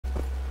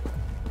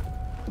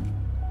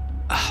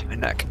my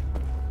neck.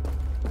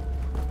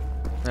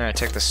 Alright,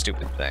 take the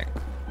stupid thing.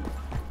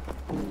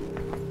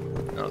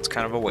 No, it's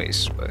kind of a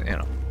waste, but you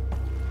know.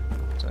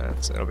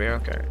 So it'll be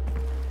okay.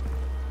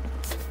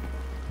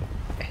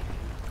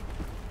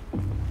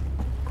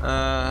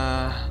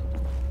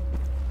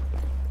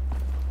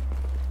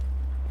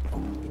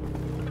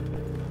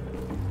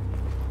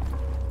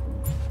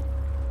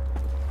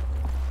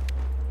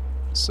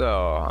 So,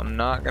 I'm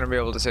not gonna be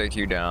able to take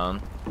you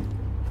down.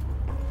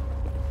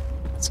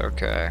 It's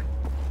okay.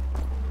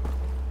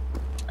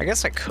 I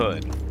guess I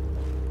could.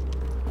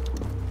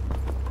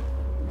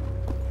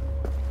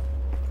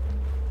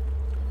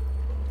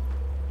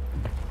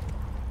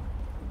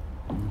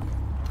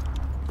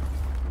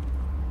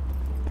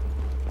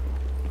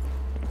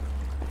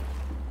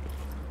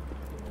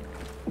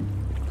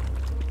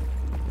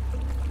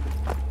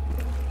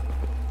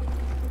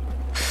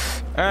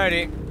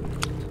 Alrighty.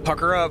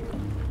 Pucker up.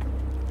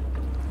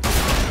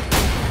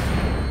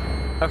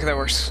 Okay, that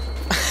works.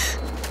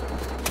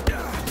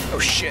 Oh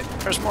shit,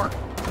 there's more.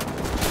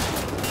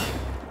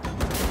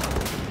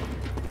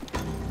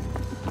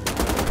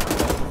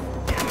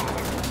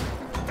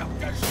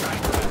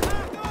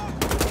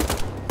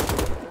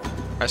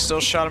 I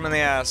still shot him in the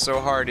ass so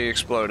hard he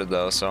exploded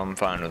though, so I'm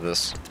fine with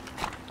this.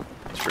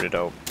 It's pretty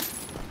dope.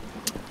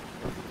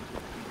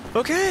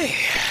 Okay.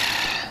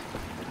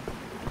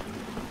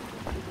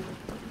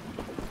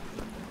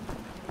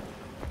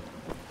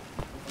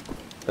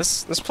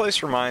 This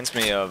place reminds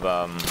me of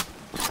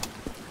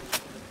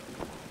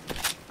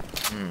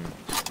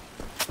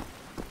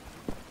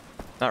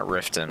not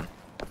Riften.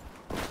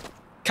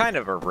 Kind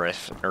of a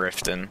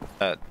Riften,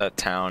 that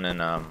town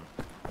in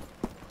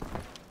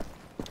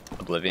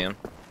Oblivion.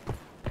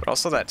 But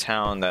also that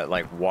town, that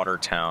like water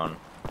town,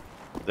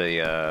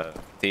 the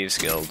Thieves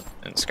Guild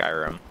in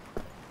Skyrim.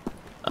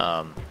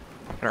 Kind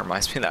of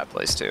reminds me of that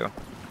place too.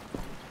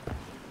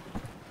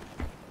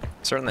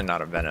 Certainly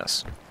not a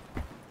Venice.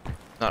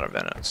 Not a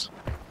Venice.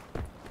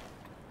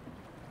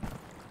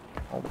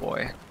 Oh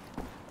boy.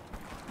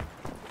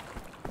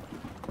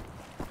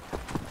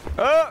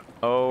 Oh!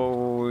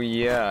 Oh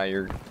yeah,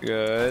 you're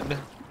good.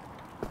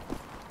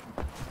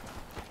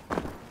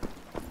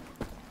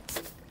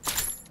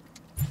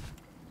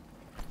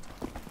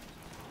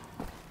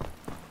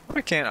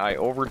 Why can't I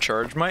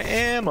overcharge my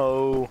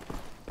ammo?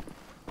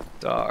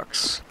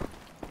 Docks.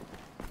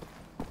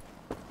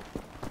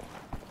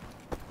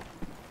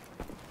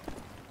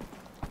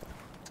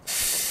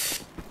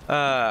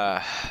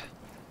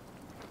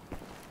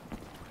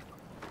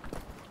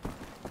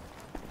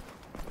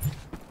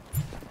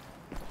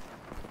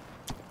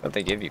 But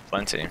they give you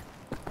plenty.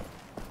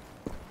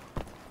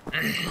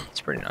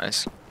 It's pretty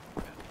nice.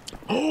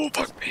 Oh,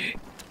 fuck me.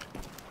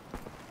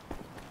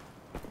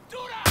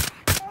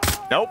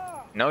 Nope.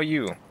 No,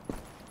 you.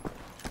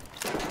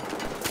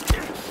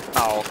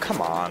 Oh,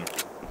 come on.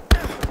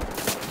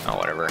 Oh,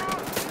 whatever.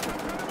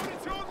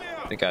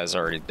 The guy's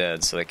already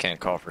dead, so they can't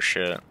call for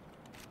shit.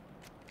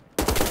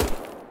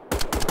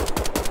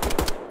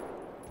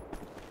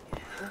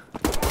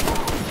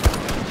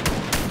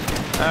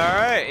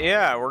 Alright,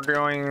 yeah, we're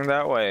going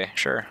that way,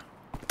 sure.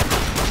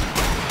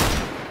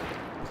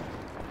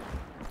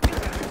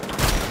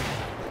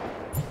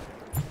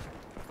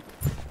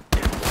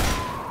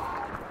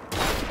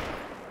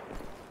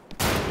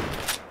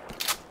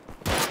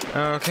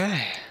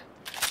 Okay.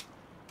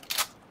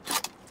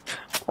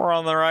 We're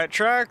on the right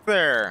track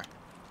there.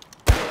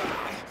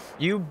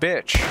 You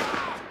bitch.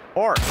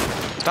 Or,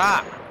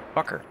 stop,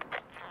 fucker.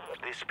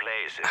 This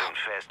place is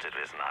infested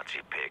with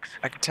Nazi pigs.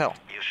 I can tell.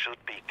 You should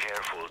be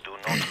careful. Do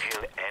not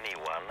kill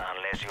anyone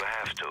unless you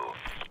have to.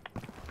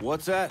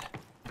 What's that?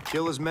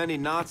 Kill as many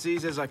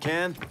Nazis as I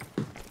can?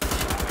 No,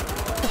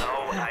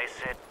 I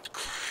said...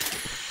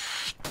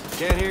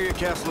 Can't hear you,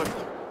 Kessler.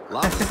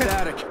 Lots of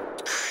static.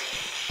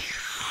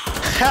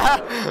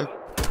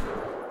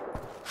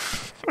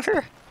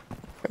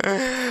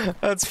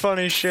 That's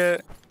funny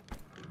shit.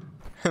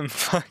 I'm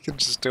fucking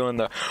just doing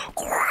the...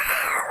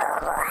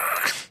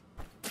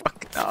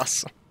 Fucking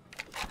awesome.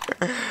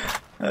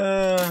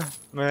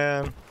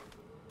 Man.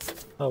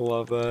 I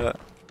love that.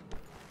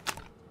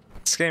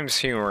 This game's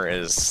humor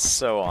is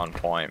so on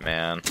point,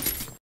 man.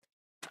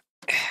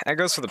 That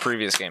goes for the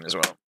previous game as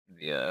well.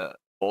 The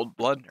Old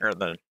Blood, or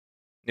the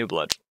New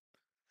Blood.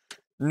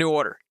 New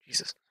Order.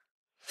 Jesus.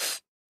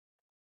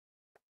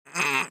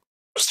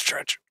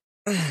 Stretch.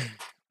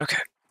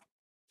 Okay.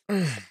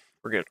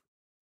 We're good.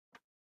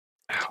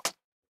 Ow.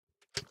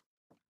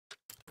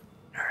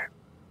 Alright.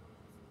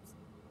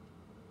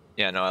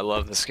 Yeah, no, I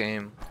love this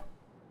game.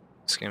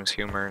 This game's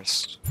humor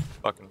is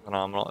fucking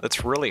phenomenal.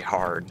 It's really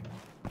hard.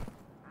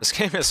 This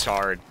game is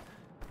hard.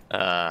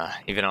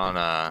 Even on,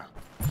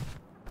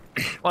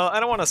 well, I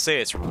don't want to say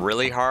it's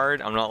really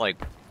hard. I'm not, like,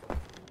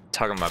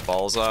 tugging my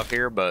balls off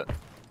here, but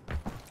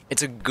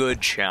it's a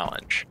good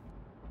challenge.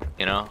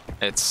 You know?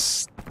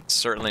 It's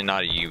certainly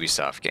not a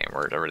Ubisoft game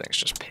where everything's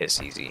just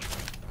piss easy.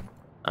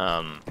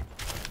 Yeah,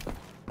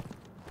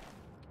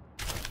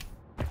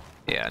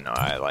 no,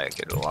 I like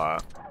it a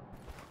lot.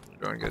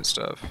 You're doing good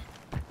stuff.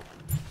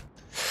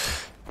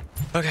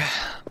 Okay.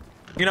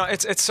 You know,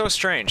 it's so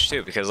strange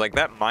too, because like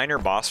that minor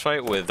boss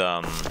fight with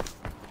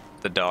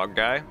the dog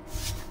guy,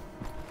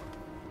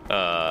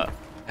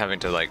 having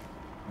to like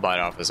bite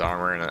off his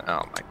armor and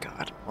oh my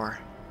god, or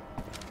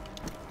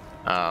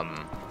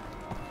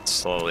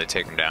slowly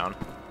take him down.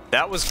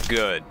 That was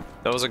good.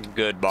 That was a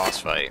good boss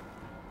fight.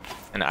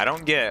 And I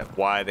don't get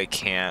why they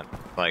can't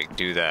like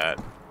do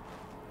that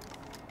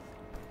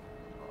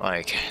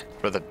like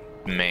for the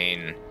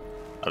main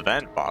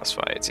event boss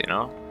fights, you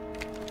know?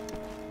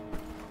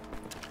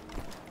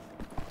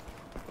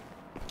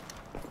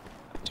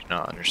 I do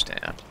not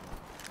understand.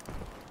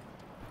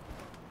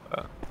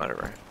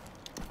 Whatever.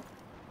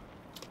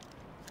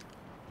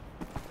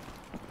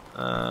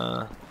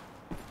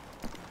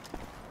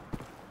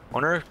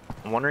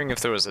 I'm wondering if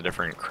there was a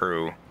different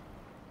crew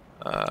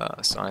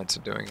assigned to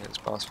doing his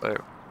boss fight.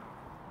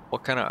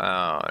 What kind of...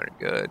 Oh,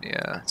 good,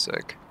 yeah,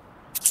 sick.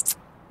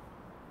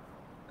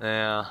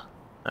 Yeah,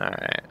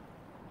 alright.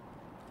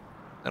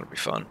 That'll be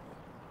fun.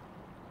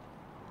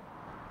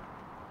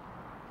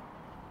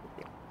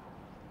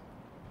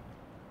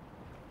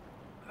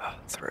 Oh,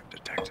 threat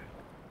detected.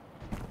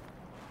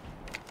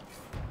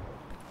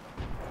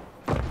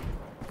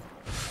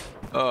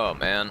 Oh,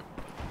 man.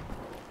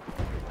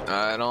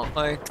 I don't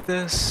like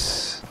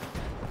this.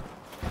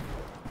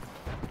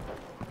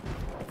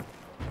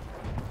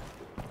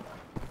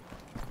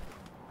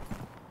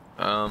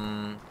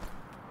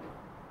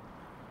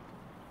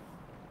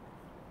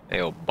 Hey,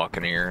 old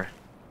Buccaneer.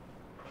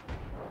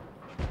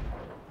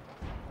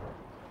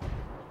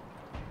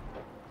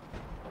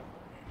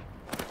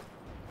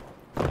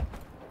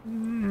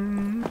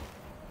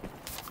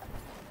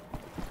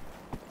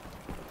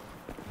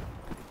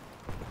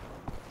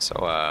 So,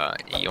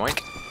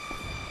 yoink.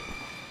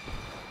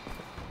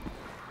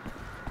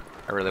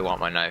 I really want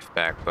my knife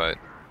back, but...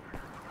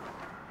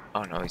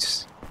 Oh, no,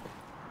 he's...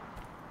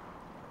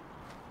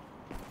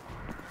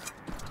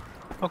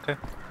 Okay.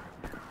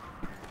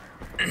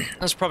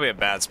 That's probably a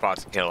bad spot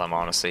to kill him,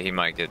 honestly. He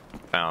might get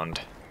found,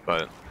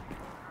 but...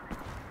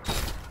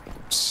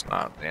 It's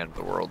not the end of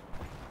the world.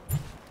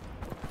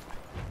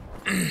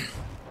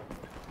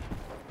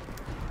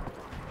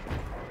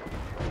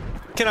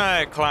 Can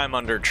I climb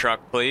under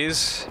truck,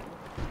 please?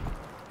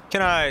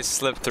 Can I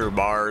slip through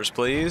bars,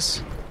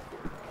 please?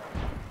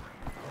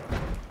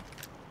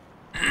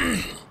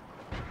 I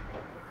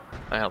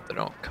hope they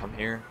don't come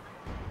here.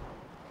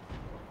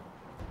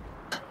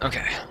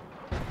 Okay.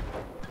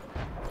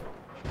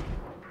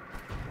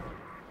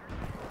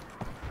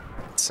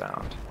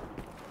 Sound.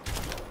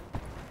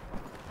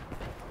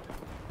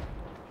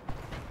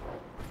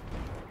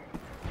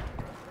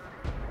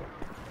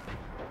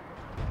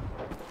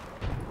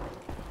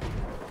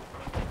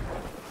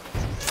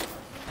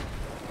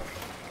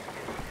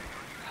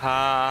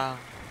 Ha.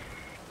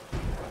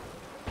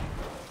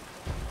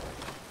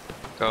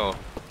 Go.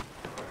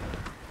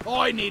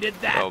 I needed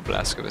that. Oh,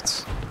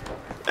 Blaskowitz.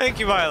 Thank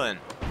you, Violin.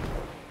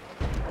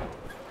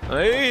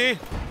 Hey,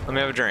 let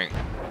me have a drink.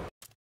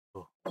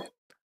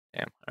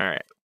 Damn. All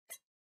right.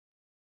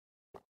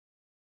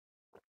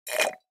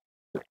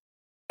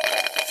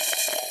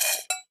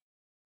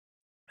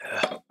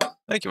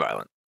 Thank you,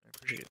 Violin. I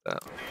appreciate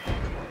that.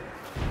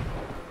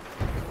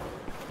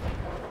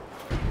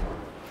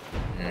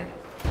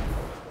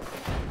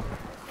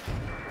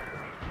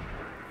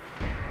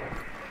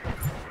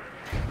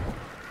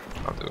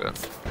 I'll do it.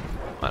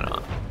 Why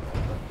not?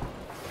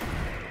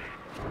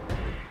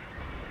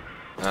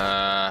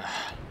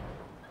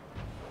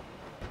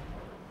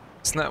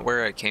 Isn't that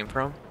where I came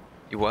from?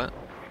 You what?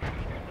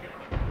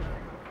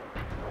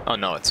 Oh,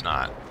 no, it's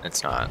not.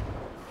 It's not.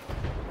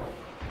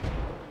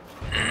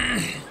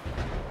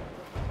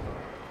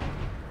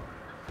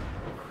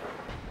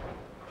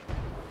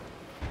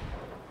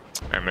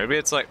 Or maybe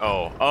it's like,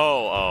 oh.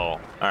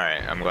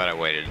 Alright, I'm glad I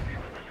waited.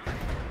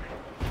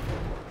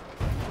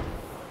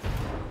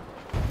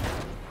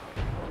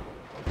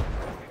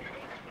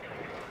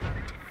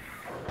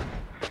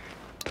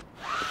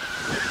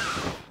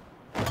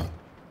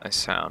 Nice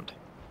sound.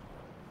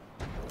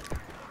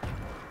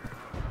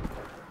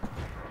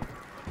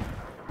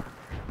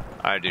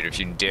 Alright, dude, if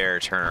you dare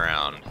turn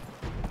around,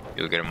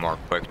 you'll get a more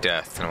quick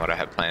death than what I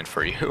had planned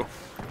for you.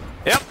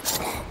 Yep!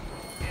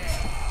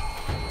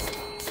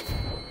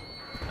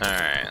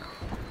 Alright.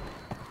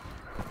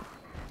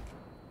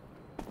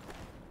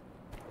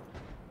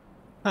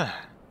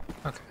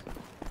 Okay.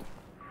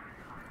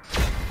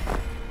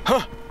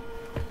 Huh!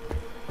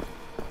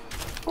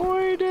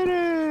 We did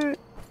it!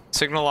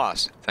 Signal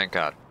lost, thank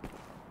God.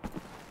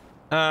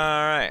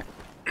 Alright.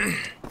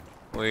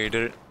 We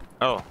did it.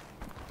 Oh.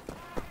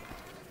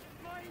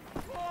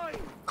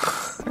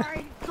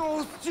 Ein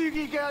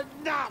großzügiger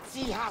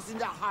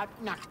Nazi-hassender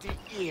halbnackte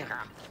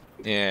Irrer.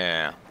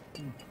 Yeah.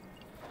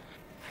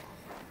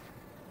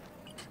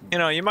 You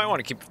know, you might want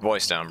to keep your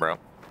voice down, bro.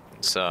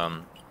 It's,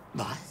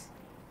 Was?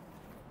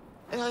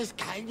 Das ist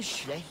kein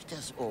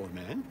schlechtes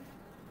Omen.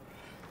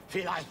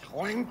 Vielleicht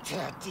räumt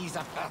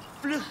diese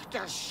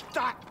verfluchte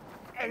Stadt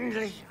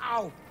endlich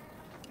auf.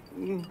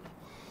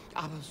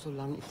 Aber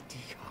solange ich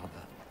dich habe,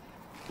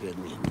 wird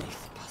mir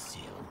nichts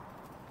passieren.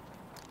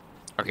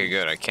 Okay,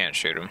 good. I can't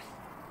shoot him.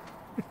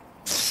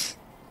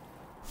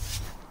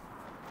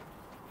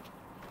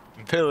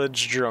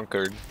 Village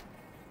drunkard.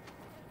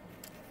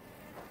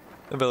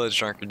 The village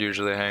drunkard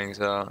usually hangs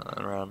out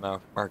around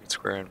Market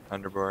Square in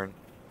Underborn,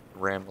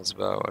 rambles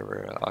about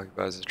whatever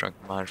occupies his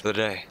drunken mind for the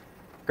day.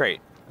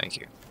 Great, thank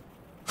you.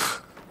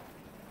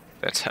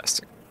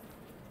 Fantastic.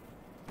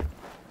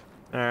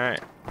 All right.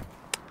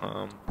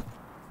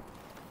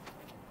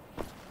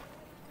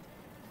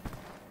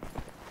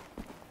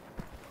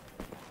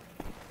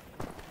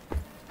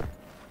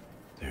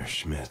 There's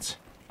Schmidt's,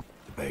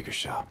 the baker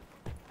shop.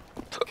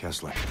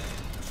 Kessler,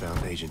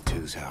 found Agent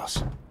 2's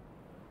house.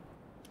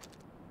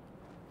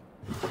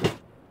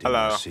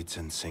 Hello. Seats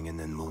and singing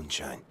in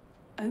moonshine.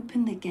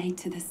 Open the gate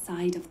to the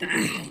side of the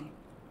building.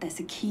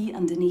 There's a key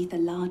underneath a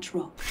large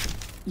rock.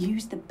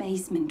 Use the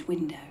basement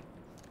window.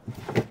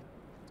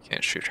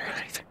 Can't shoot her or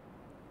anything.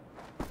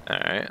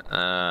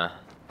 Alright,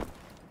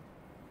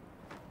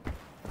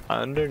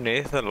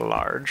 underneath a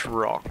large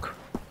rock.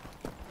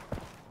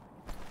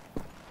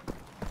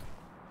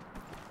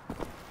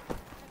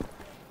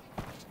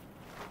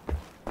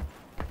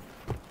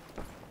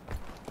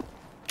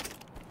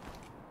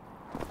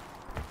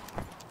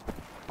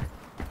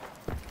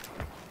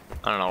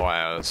 I don't know why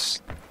I was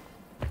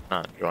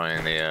not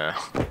enjoying the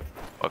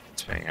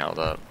weapons being held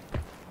up.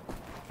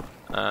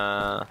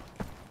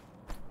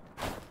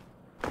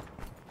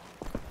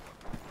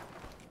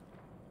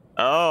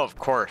 Oh, of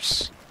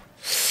course.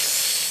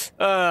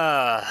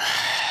 Could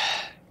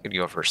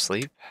you go for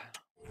sleep?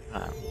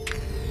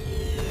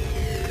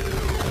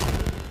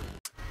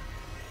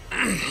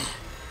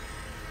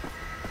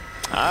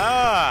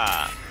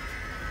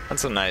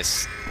 That's a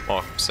nice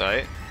welcome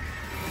site.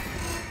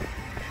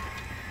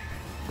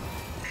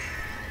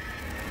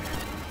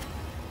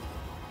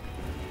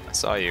 I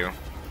saw you.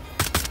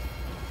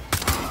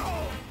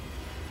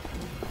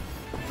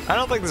 I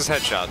don't think there's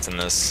headshots in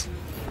this.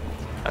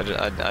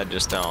 I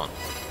just don't.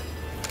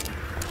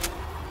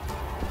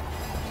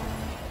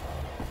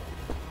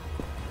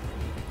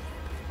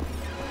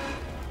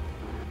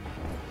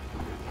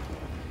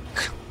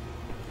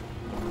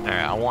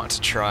 Alright, I want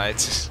to try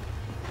it.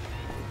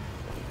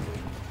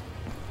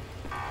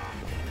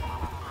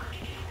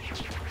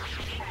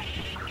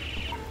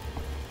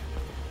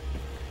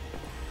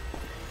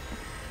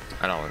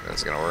 I don't think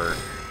that's gonna work.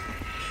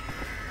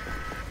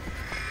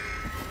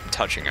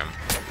 Touching him,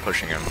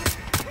 pushing him.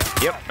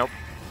 Yep, nope.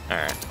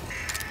 Alright.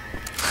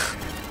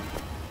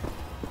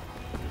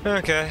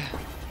 Okay.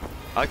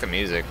 I like the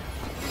music.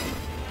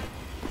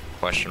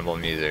 Questionable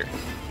music.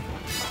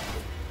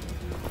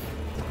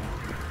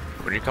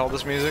 What do you call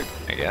this music?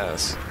 I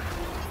guess.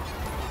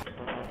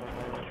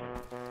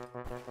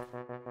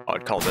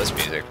 I'd call this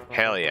music.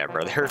 Hell yeah,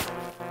 brother.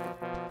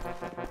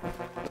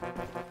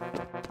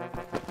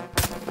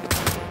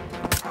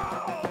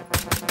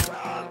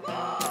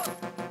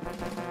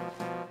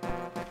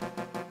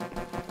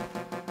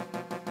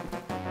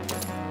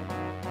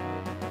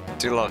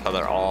 I do love how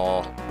they're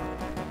all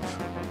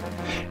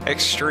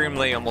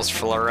extremely almost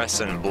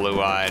fluorescent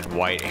blue-eyed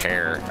white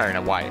hair, or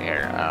not white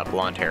hair,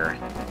 blonde hair.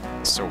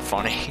 It's so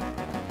funny.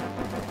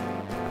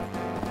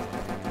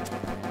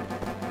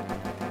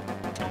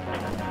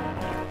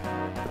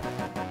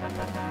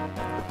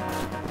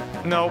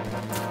 Nope.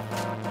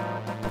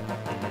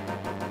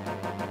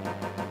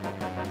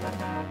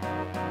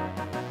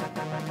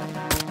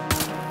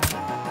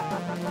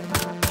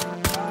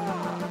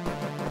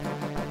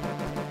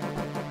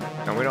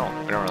 No, we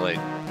don't really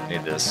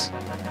need this.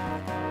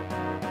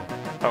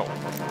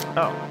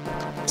 Oh.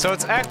 So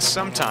it's X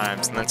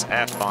sometimes, and that's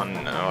F on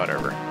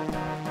whatever.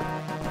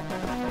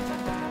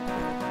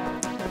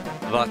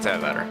 I like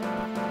that better.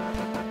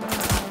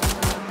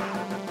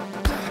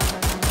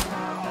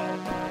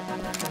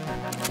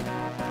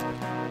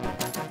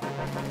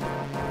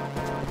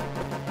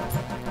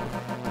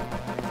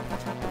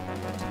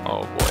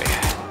 Oh boy.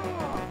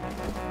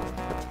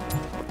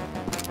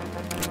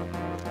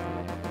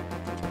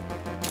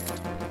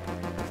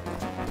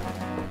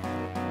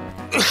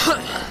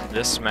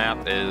 This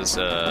map is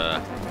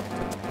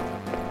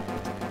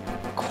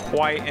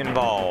quite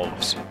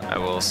involved, I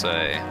will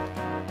say.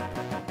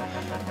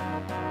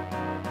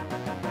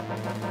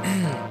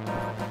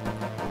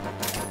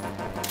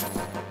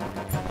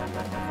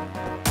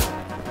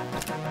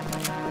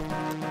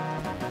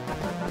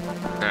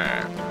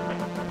 Alright.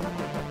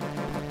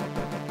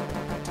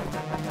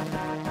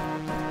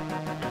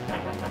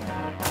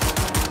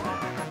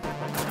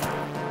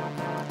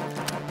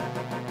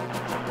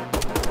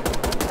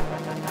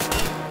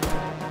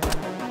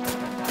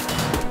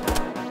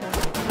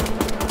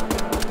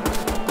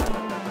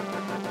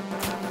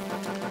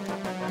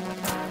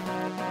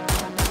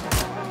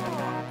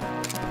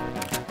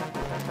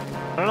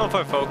 I don't know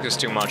if I focus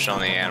too much on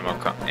the ammo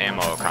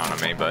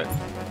economy, but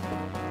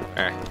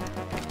eh.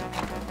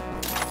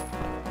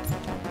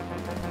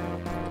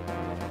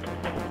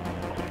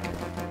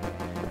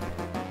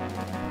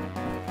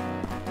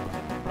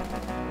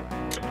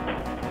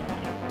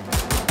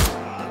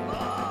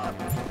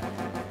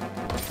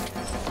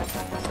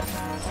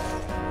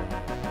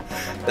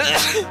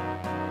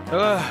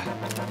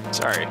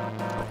 Sorry.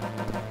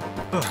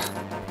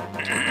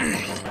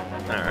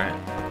 Alright.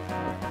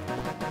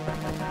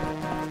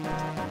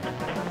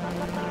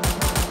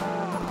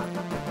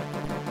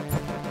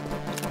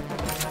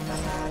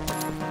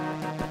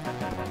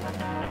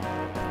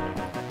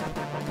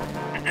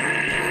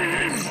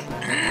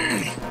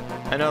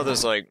 I know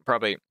there's like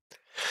probably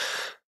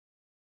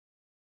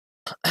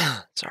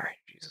sorry,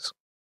 Jesus.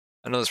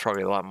 I know there's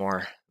probably a lot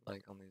more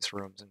like on these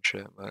rooms and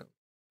shit, but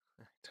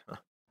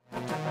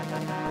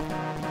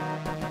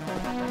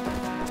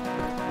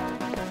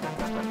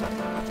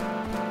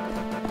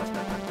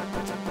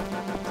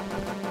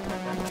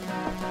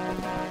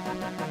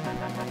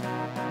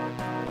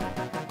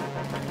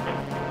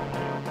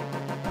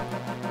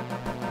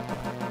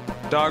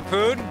dog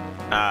food?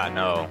 Ah,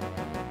 no.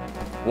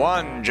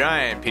 One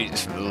giant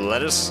piece of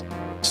lettuce,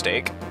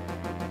 steak,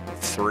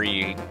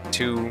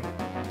 two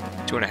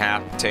and a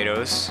half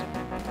potatoes,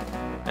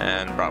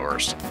 and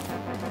bratwurst.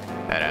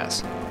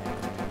 Badass.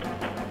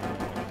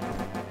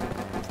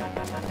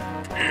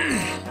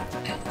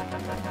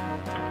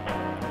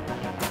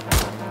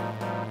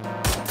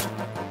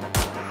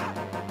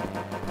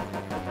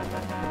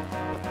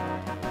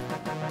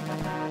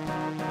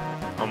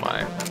 Oh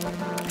my.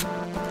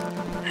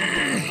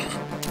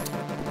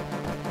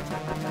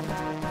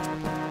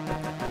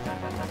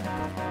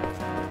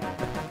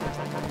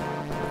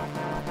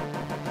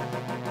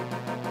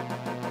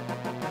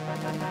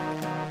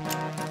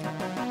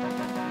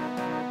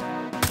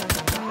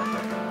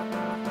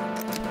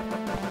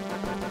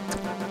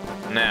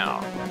 Now,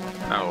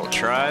 I will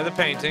try the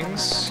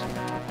paintings.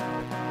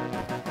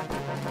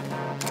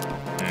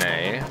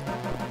 Nay.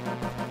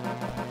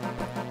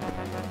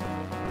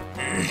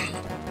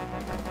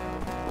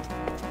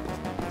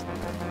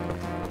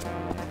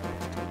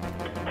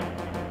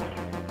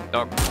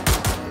 Dog.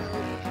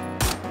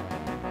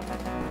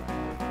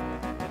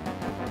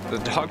 Does the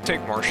dog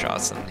take more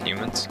shots than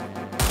humans?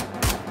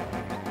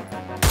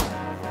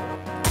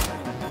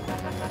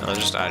 No,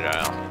 just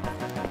agile.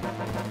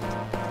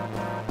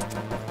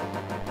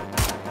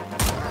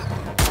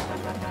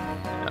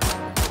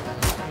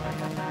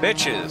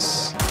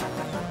 Bitches!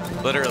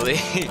 Literally.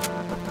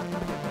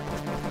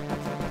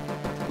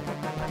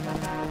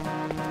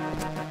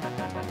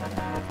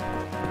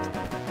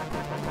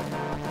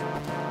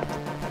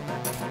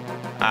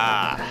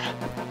 Ah.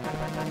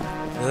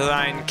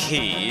 Thine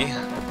key.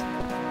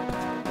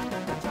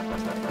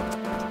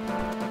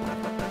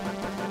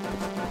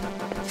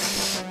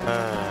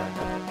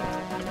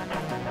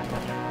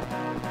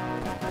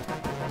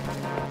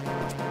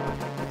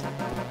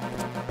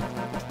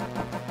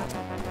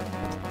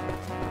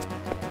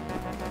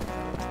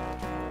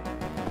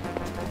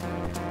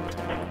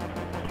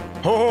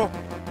 Oh!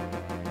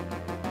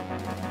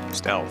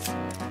 Stealth.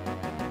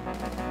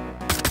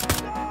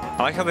 I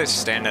like how they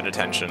stand at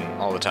attention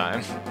all the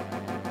time.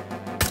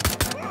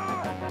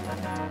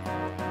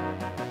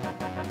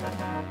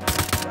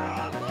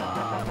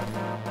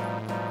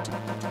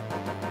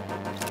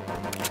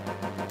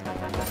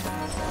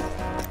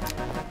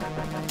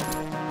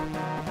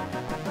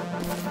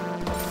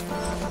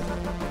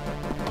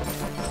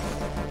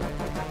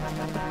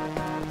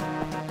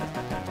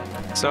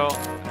 So,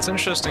 it's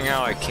interesting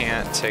how I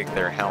can't take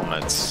their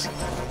helmets.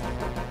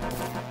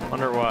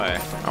 Wonder why.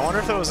 I wonder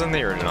if that was in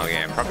the original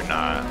game. Probably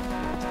not.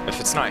 If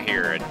it's not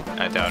here,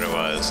 I doubt it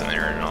was in the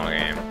original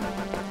game.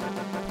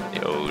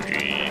 The OG.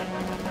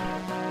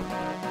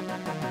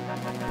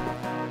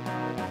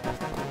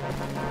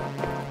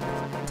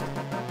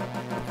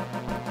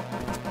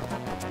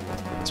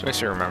 This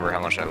makes me remember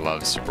how much I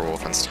love Super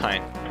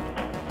Wolfenstein.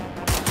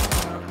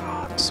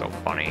 So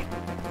funny.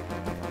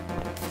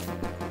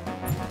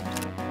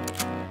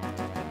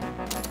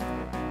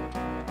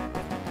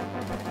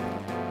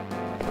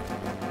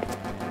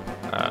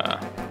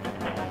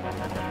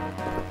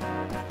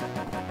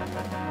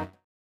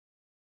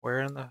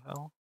 Where in the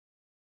hell?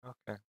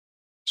 Okay,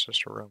 it's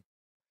just a room.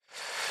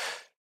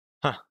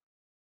 Huh.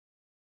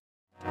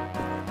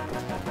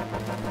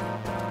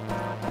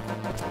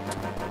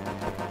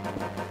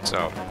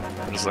 So,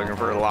 I'm just looking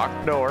for a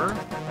locked door.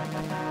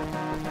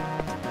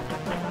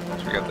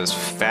 So we got this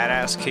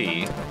fat-ass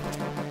key.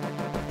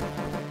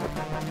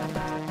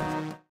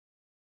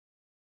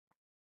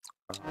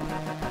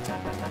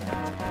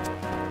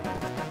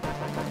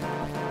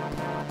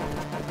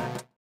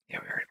 Yeah,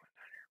 we already went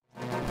down here.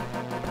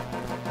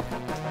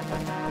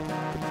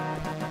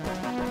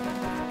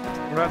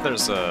 What about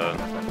there's the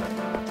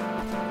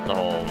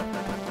whole,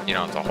 you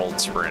don't have to hold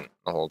sprint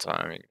the whole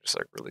time. You can just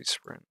like release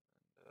sprint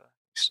and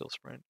still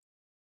sprint.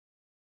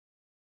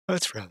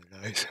 That's rather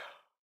nice.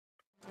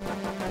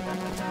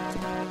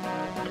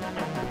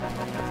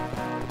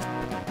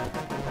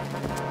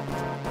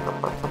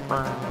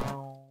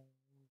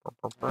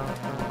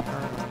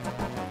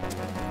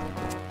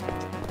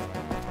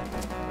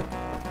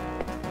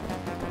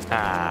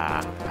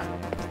 Ah.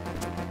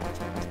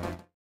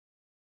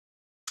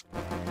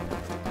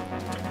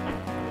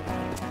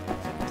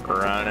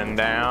 Running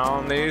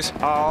down these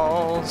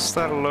halls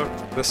that look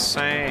the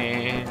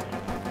same.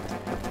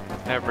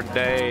 every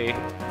day.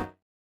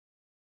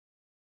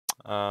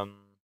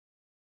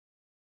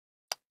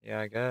 Yeah,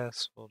 I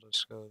guess we'll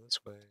just go this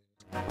way.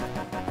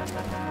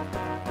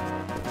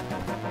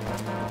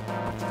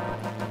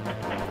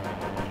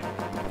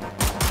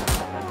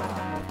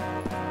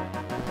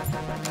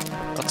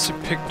 That's a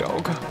pig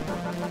dog.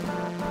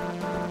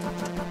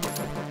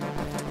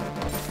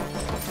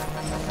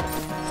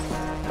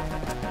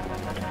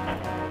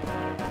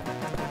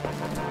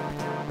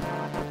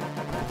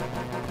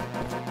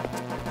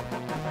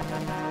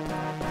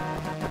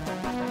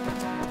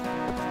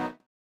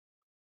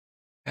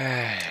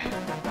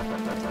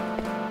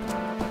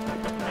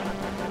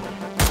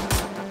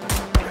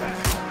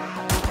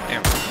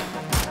 Damn.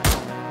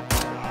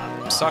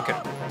 I'm sucking.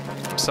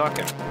 I'm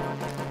sucking.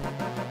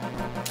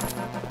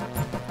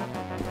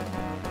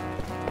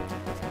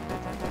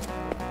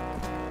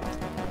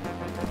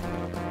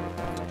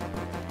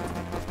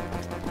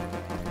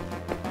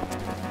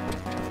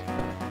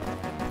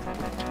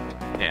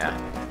 Yeah.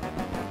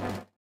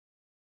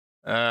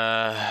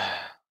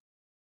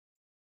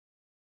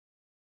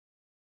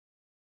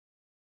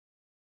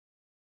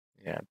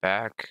 Yeah,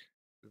 back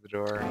to the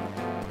door.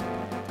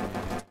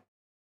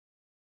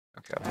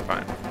 Okay,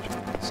 fine.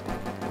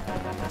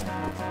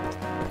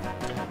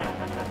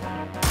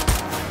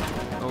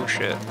 Oh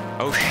shit.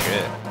 Oh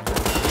shit.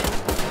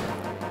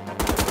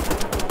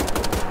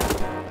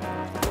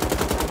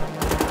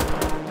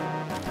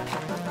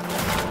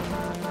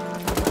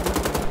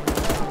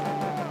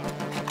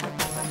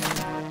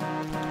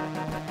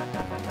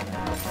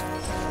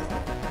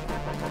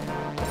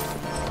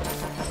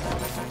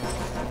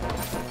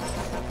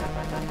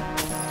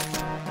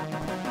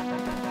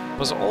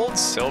 Was old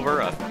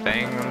silver a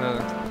thing in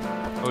the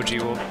OG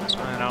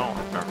Wolfenstein? I don't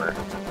remember.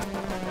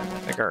 I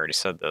think I already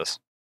said this.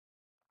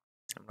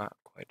 I'm not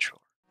quite sure.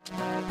 I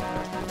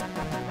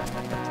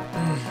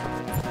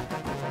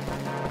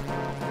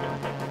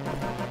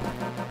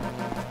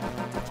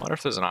wonder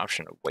if there's an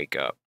option to wake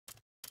up.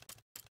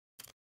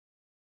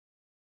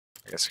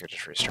 I guess I could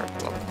just restart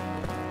the level.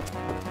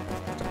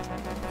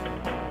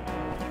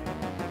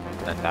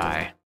 Then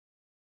die.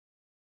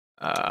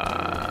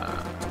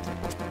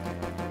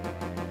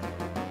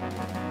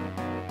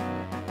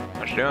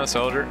 What you doing,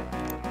 soldier?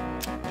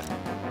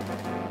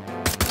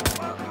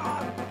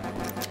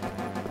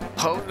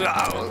 Oh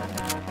no!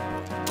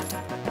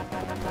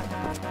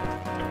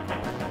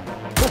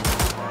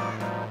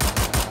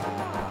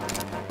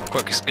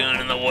 Quickest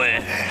gun in the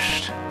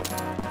West.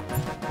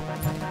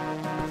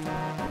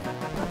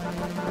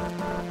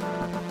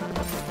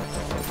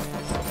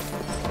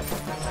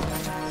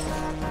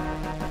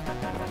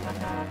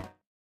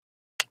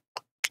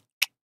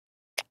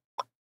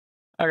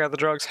 I got the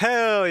drugs.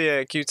 Hell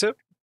yeah, Q-tip.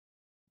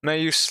 May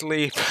you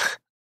sleep.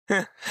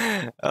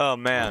 Oh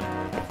man.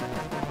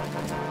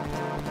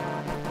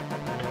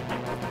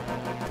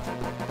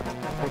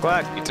 I'm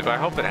glad, Q-tip. I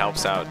hope it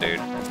helps out, dude.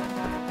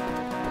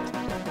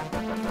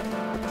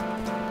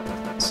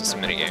 This is a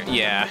minigame.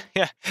 Yeah,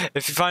 yeah.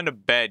 If you find a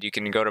bed, you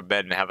can go to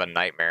bed and have a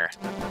nightmare.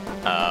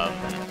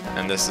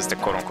 And this is the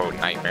quote-unquote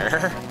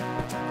nightmare.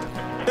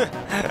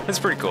 It's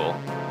pretty cool.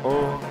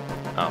 Oh.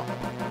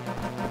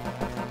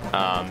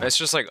 It's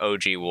just like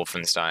OG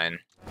Wolfenstein.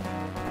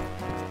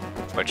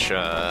 Which,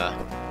 a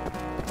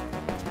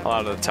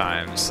lot of the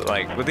times,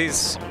 like, with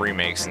these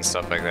remakes and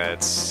stuff like that,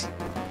 it's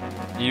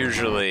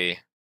usually,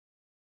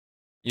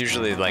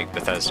 like,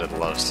 Bethesda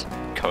loves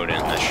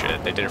coding this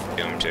shit. They did it for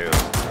Doom too.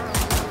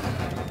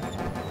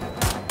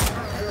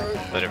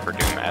 They did it for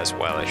Doom as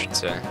well, I should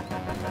say.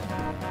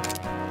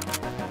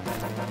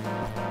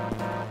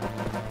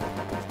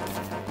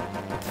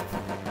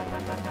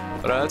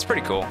 But, that's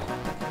pretty cool.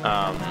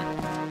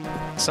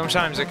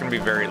 Sometimes it can be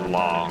very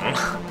long.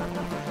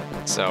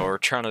 So we're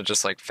trying to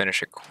just like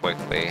finish it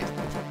quickly.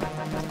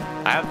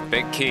 I have a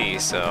big key,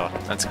 so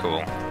that's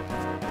cool.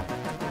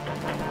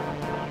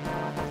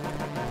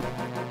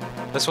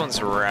 This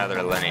one's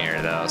rather linear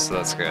though, so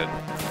that's good.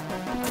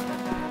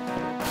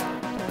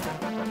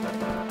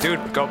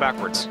 Dude, go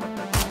backwards.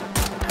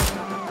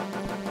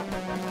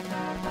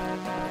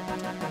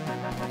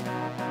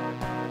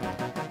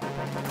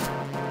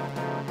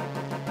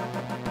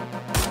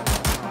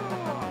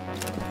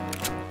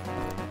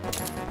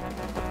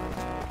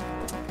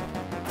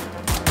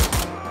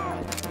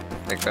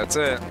 I think that's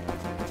it.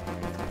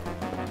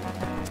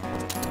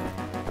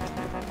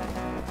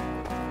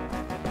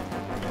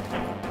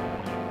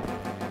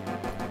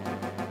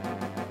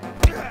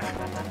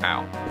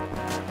 Ow.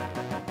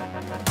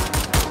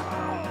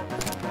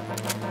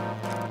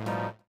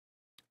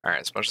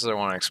 Alright, as much as I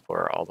want to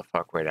explore all the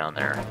fuck way down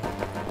there.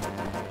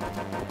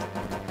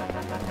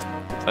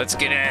 Let's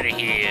get out of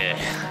here.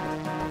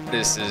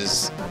 This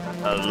is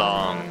a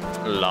long,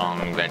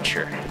 long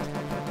venture.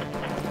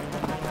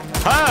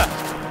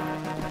 Ah!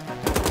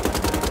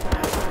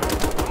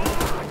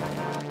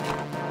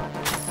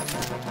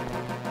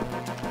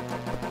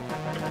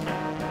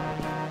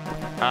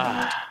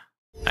 Ah,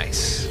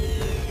 nice.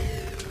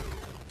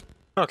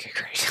 Okay,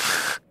 great.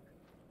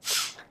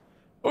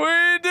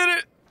 We did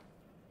it!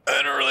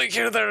 I don't really really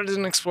care that I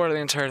didn't explore the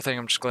entire thing.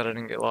 I'm just glad I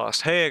didn't get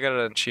lost. Hey, I got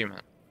an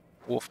achievement.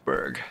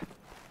 Wolfberg.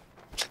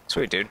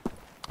 Sweet, dude.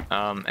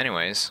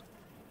 Anyways.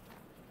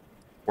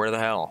 Where the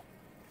hell?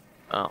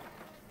 Oh.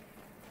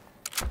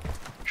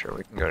 Sure,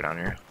 we can go down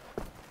here.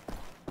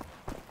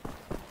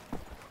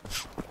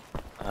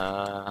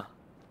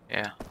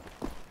 Yeah.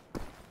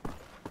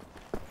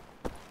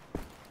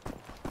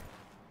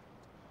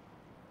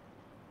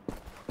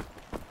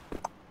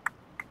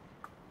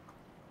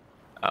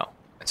 Oh,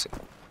 I see.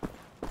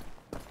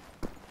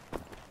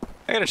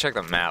 I gotta check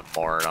the map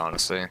more,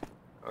 honestly. It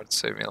would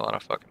save me a lot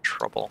of fucking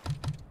trouble.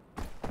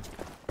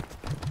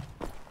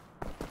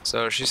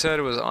 So she said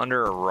it was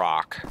under a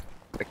rock.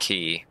 The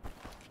key.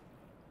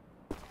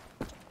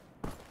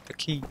 The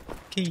key.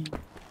 Key.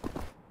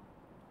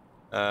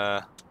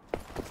 So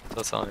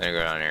it's telling me to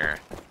go down here.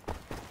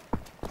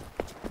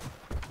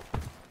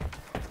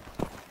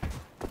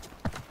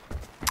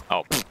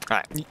 Oh,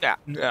 alright. Yeah,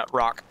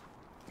 rock.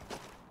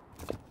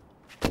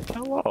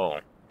 Hello.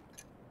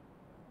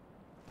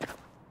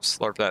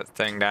 Slurp that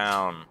thing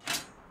down.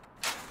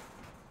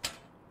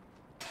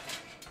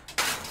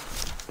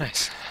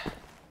 Nice.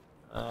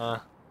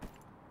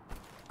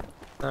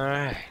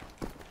 Alright.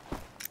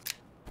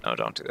 No,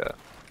 don't do that.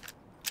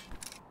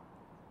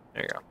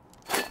 There you go.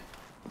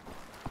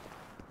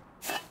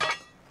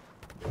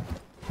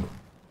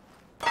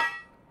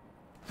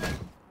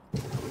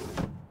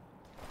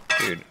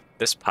 Dude,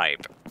 this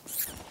pipe.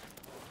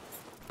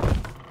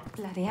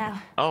 Bloody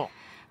hell. Oh,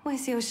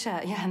 Where's your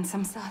shirt, you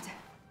handsome sod?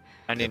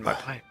 I need my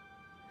pipe.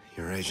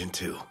 You're Agent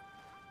 2.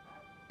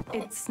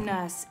 It's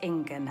Nurse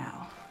Inga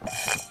now.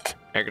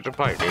 I get the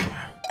pipe, dude.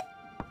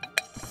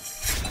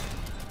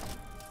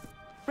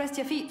 Rest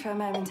your feet for a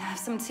moment, have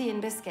some tea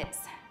and biscuits.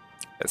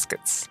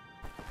 Biscuits.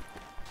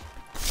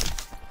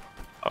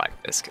 I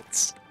like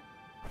biscuits.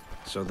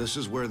 So this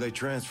is where they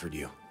transferred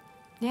you.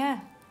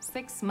 Yeah,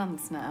 6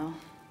 months now.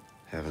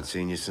 Haven't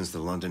seen you since the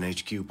London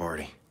HQ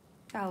party.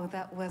 Oh,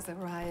 that was a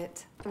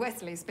riot.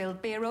 Wesley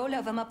spilled beer all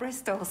over my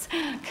Bristols.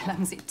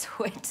 Clumsy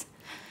twit.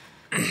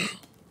 I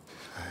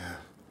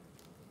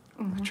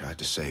tried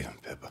to save him,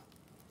 Pippa.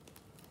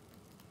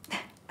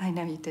 I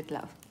know you did,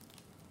 love.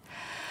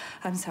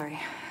 I'm sorry.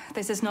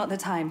 This is not the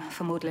time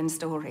for maudlin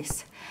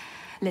stories.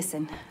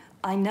 Listen,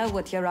 I know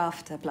what you're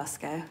after,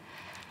 Blasco.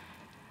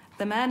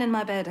 The man in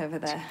my bed over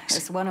there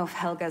is one of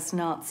Helga's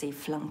Nazi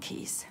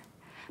flunkies.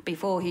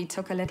 Before he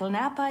took a little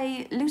nap,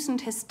 I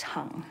loosened his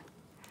tongue.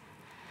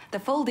 The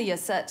folder you're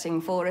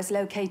searching for is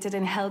located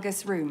in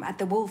Helga's room at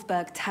the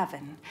Wolfberg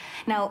Tavern.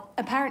 Now,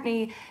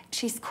 apparently,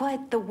 she's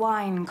quite the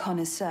wine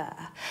connoisseur.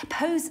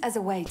 Pose as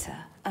a waiter,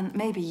 and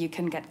maybe you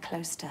can get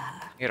close to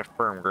her. Get a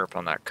firm grip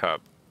on that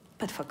cup.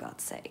 But for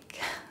God's sake,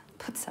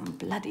 put some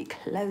bloody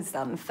clothes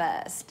on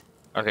first.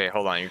 Okay,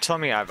 hold on. You're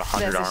telling me I have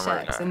 100 There's a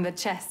armor? shirt in the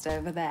chest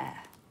over there.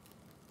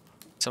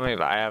 Tell me if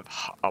I have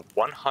a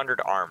 100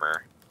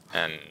 armor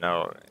and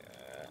no.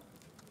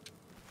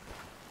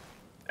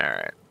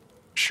 Alright,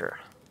 sure.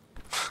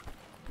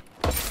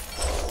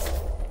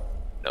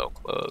 No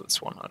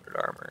clothes, 100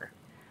 armor.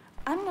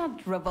 I'm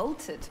not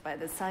revolted by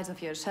the sight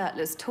of your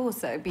shirtless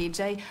torso,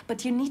 BJ,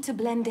 but you need to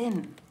blend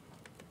in.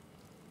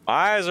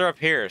 My eyes are up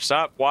here.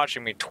 Stop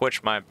watching me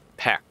twitch my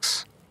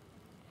pecs.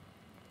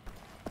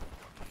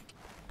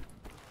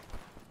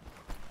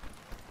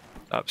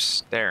 Stop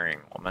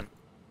staring, woman.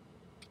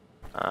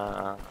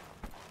 Alright.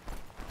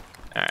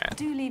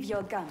 Do leave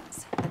your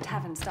guns. The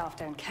tavern staff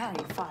don't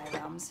carry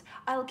firearms.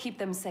 I'll keep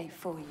them safe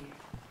for you.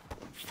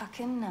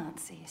 Fucking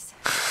Nazis.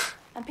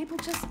 And people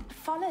just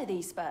follow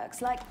these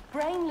Bergs like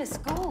brainless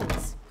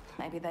ghouls.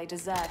 Maybe they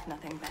deserve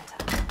nothing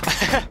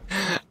better.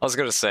 I was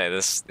gonna say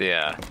this,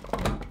 yeah.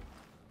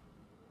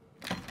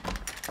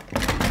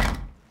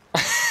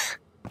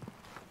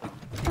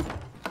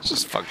 It's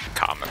just fucking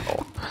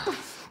comical.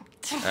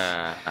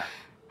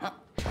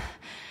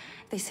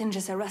 These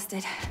hinges are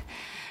rusted.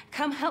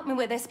 Come help me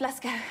with this,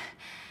 Blasco.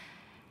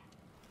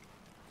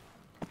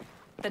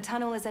 The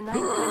tunnel is a 9.4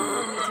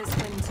 meter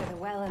swim to the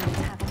well in the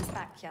tavern's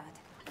backyard.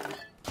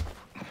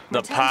 The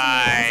Return to me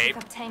once pipe. you've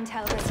obtained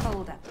Helga's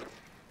folder.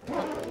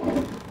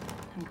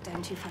 And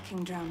don't you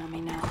fucking drown on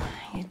me now,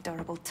 you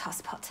adorable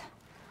tosspot.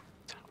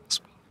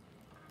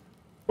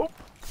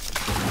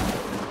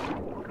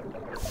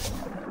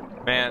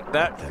 Man,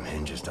 that Them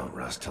hinges don't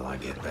rust till I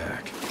get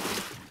back.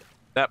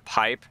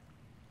 pipe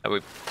that we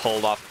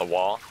pulled off the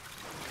wall.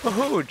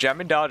 Woohoo,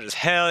 Jammy Dodgers.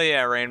 Hell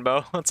yeah,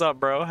 Rainbow. What's up,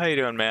 bro? How you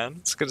doing, man?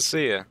 It's good to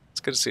see you.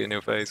 It's good to see a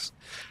new face.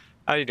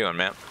 How you doing,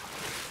 man?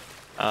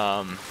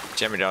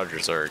 Jammy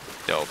Dodgers are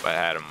dope. I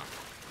had them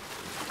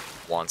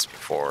once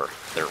before.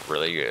 They're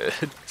really good.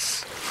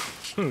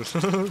 I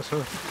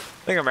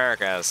think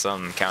America has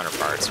some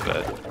counterparts,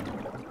 but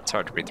it's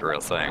hard to beat the real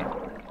thing.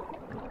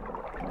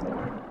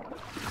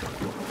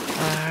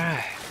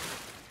 Alright.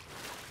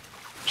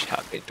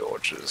 Jammy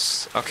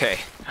Dodgers. Okay,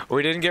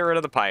 we didn't get rid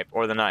of the pipe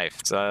or the knife,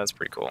 so that's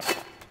pretty cool.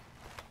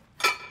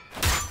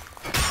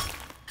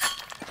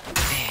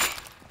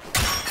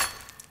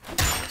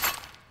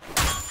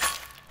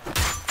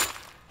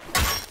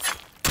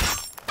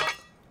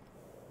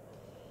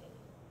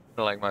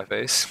 I like my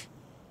face.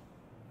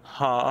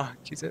 Huh,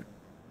 Q-tip.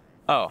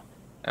 Oh,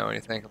 and what do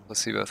you think of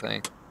placebo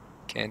thing?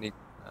 Candy,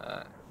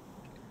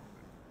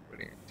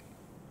 pudding.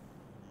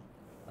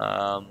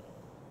 Huh.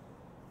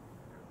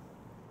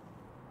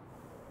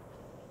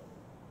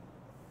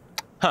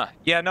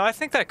 Yeah, no, I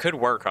think that could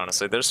work,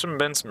 honestly. There's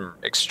been some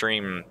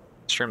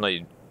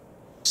extremely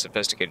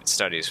sophisticated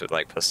studies with,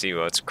 like,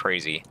 placebo. It's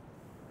crazy.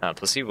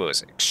 Placebo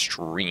is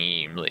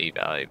extremely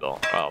valuable.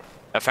 Well,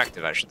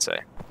 effective, I should say.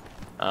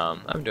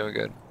 I'm doing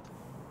good.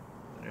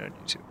 On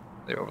YouTube.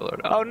 They overload.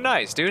 Oh,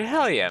 nice, dude.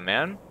 Hell yeah,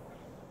 man.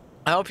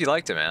 I hope you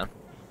liked it, man.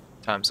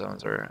 Time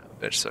zones are a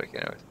bitch, so I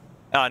can't.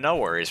 No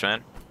worries,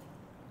 man.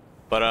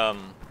 But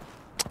I'm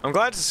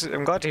glad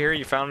to hear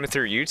you found me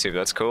through YouTube.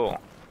 That's cool.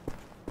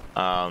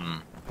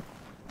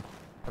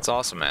 That's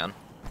awesome, man.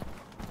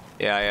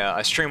 Yeah,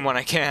 I stream when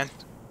I can.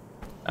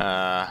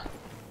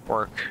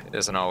 Work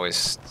isn't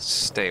always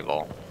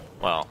stable.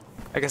 Well,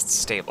 I guess it's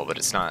stable, but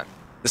it's not.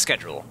 The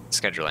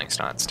scheduling's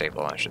not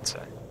stable, I should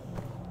say.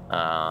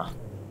 I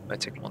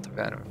take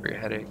multivitamin for your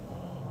headache.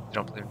 You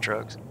don't believe in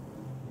drugs.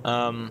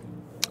 I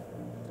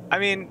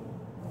mean,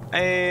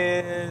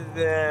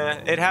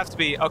 it'd have to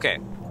be okay.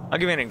 I'll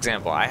give you an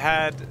example.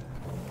 My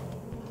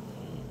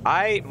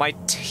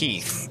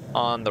teeth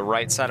on the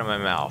right side of my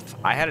mouth.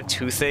 I had a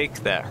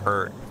toothache that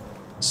hurt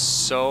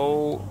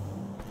so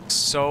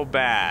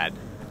bad.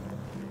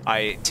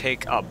 I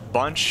take a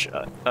bunch.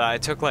 I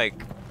took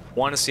like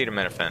 1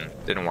 acetaminophen,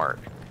 didn't work.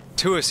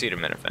 2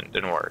 acetaminophen,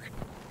 didn't work.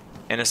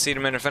 An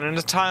acetaminophen and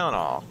a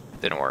Tylenol,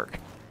 didn't work.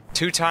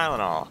 2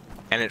 Tylenol,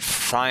 and it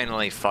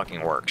finally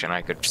fucking worked, and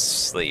I could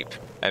sleep.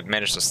 I've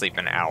managed to sleep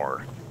an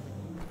hour.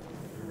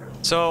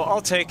 So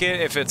I'll take it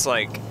if it's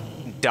like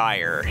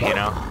dire, you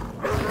know.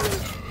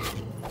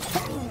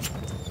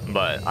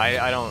 But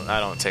I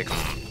don't take them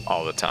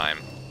all the time.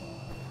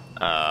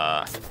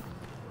 I'll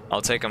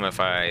take them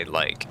if I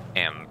like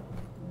am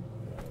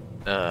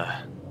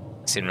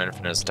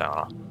acetaminophen is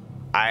Tylenol.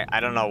 I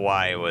don't know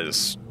why it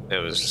was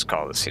just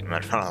called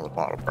acetaminophen on the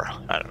bottle, bro.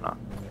 I don't know.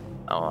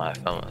 Oh, I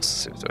fell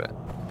asleep to it.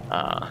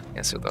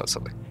 Can't see without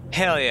something.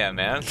 Hell yeah,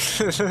 man.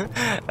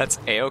 That's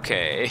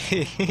a-okay.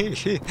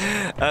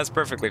 That's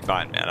perfectly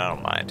fine, man. I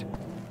don't mind.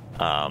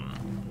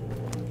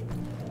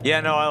 Yeah,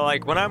 no, I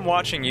like when I'm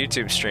watching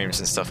YouTube streams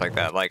and stuff like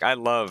that. Like, I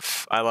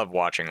love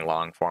watching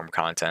long form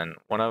content.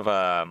 One of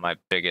my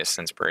biggest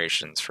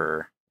inspirations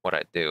for what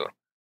I do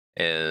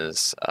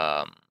is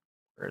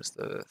where's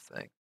the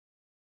thing?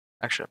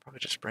 Actually, I'll probably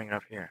just bring it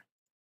up here.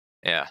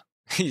 Yeah,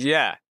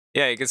 yeah.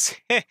 You can see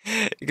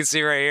you can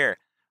see right here.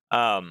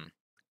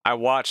 I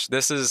watched.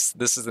 This is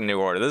the New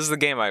Order. This is the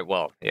game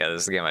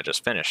this is the game I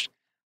just finished.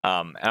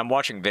 And I'm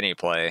watching Vinny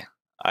play.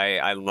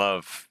 I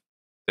love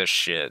this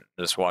shit.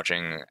 Just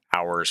watching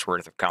hours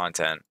worth of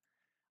content.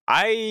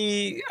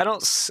 The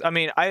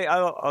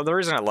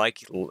reason I like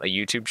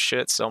YouTube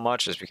shit so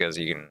much is because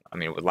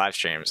with live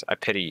streams, I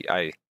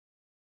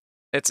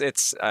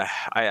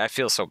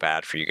feel so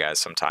bad for you guys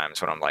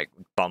sometimes when I'm like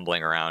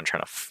bumbling around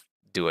trying to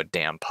do a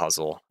damn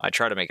puzzle. I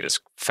try to make it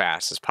as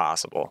fast as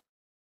possible.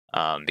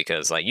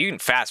 Because like you can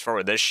fast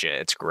forward this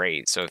shit, it's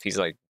great. So if he's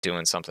like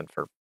doing something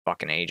for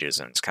fucking ages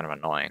and it's kind of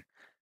annoying,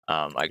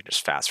 I can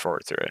just fast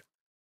forward through it,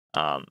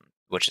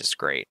 which is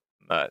great.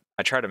 But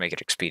I try to make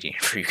it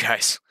expedient for you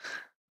guys,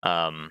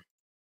 but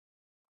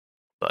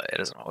it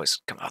doesn't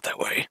always come out that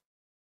way.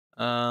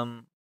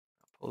 I'll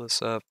pull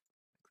this up.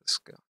 Let's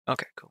go.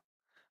 Okay, cool.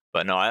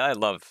 But no, I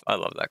love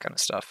that kind of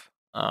stuff.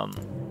 All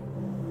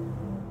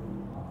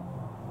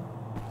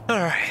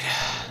right.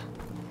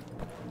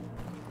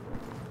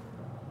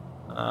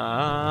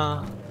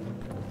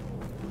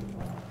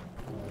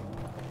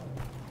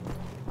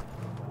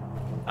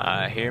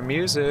 I hear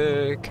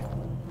music.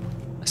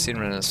 I see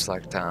him in this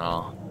like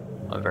tunnel.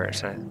 I'm very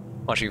excited.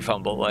 Watch you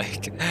fumble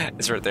like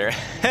it's right there.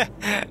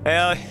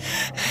 Hell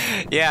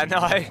yeah, no,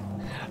 I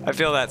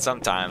feel that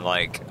sometime.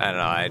 Like I don't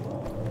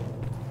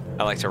know,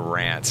 I like to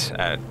rant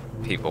at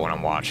people when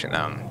I'm watching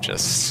them.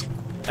 Just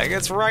like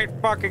it's right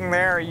fucking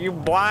there. Are you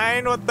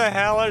blind? What the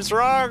hell is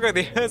wrong with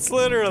you? It's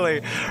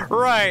literally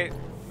right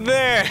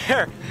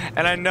there.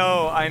 And I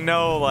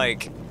know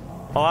like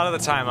a lot of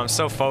the time I'm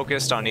so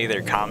focused on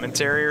either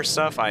commentary or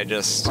stuff,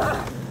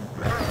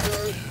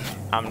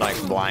 I'm like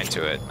blind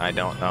to it. I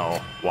don't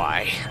know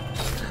why.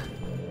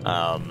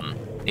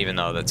 Even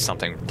though that's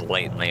something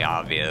blatantly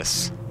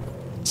obvious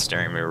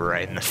staring me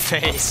right in the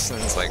face,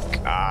 and it's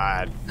like,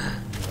 God.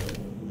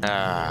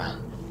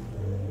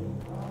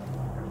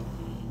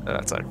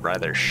 That's like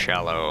rather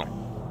shallow.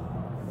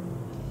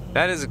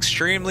 That is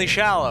extremely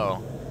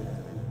shallow.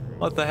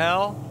 What the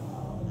hell?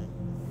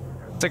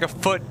 It's like a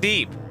foot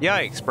deep.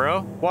 Yikes,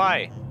 bro.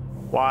 Why?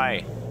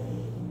 Why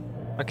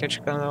can't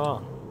you come that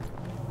well?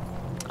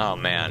 Oh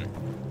man.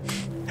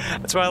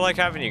 That's why I like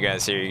having you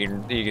guys here. You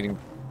can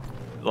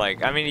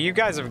like, I mean, you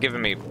guys have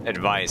given me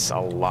advice a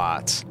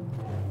lot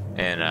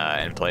in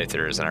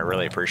playthroughs, and I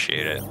really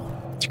appreciate it.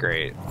 It's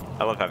great.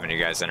 I love having you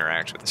guys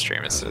interact with the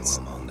stream. It's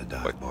on the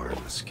dive bar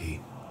in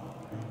Mesquite.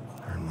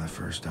 Earned my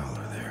first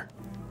 $1 there.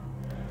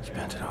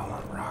 Spent it all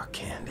on rock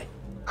candy.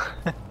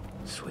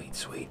 Sweet,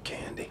 sweet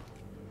candy.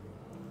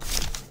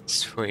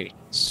 Sweet,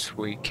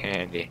 sweet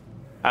candy.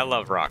 I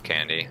love rock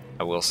candy.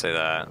 I will say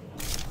that.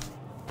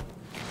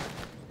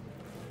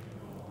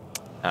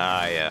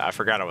 Yeah, I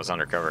forgot I was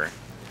undercover.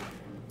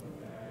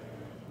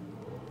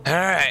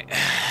 Alright.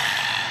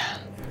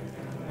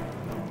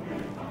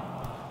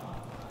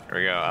 Here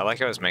we go. I like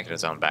how he's making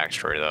his own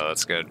backstory, though.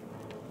 That's good.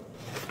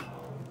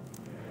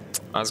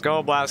 Let's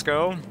go,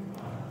 Blasco.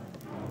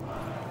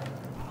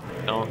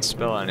 Don't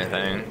spill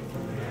anything.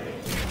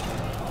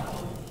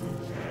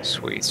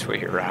 Sweet,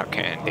 sweet rock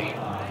candy.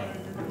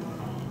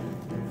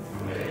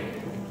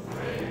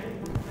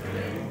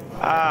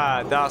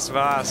 Ah, das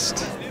war's.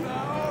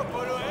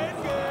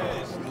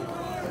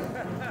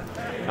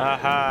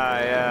 Aha,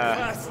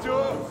 yeah. Was du?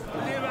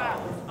 Lieber,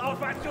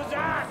 auf was du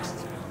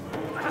sagst!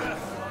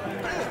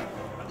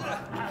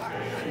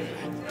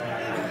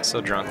 So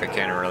drunk I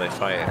can't really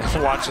fight.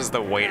 Watches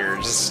the waiter,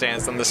 just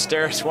stands on the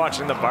stairs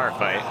watching the bar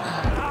fight.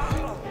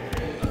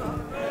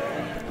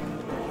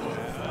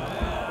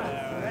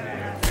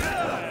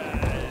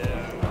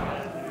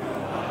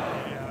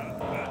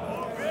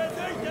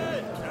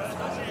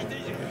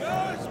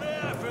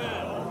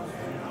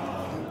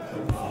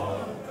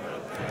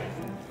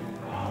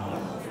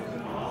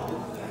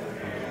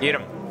 Get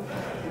him.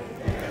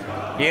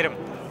 Get him.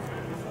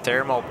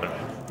 Tear him open.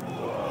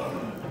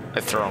 I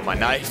throw him my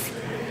knife.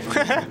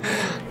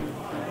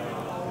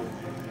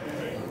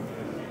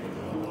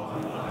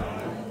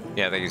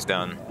 Yeah, I think he's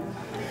done.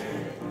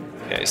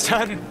 Yeah, he's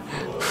done.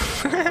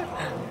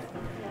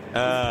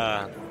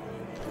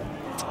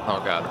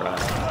 Oh god, right.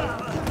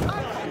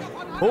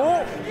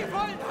 Oh!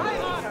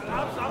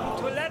 Hab's auf dem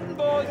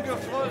Toilettenboden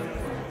gefunden.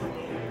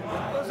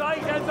 Was soll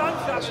ich denn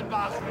sonst damit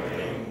machen?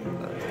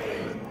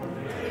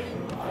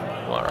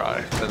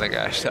 Alright, so the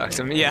guy talks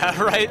to me. Yeah,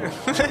 right.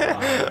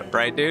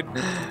 Right, dude.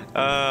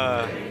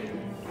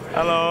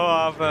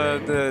 Hello,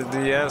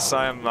 yes,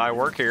 I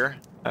work here.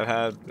 I've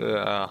had,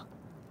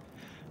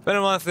 been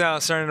a month now,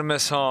 starting to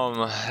miss home.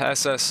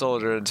 SS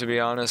soldier, to be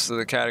honest,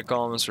 the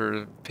catacombs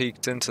were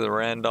peeked into the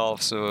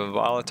Randolphs of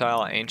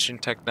volatile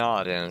ancient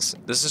technologies.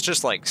 This is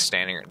just like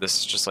standing, this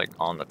is just like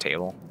on the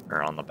table,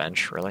 or on the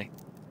bench, really.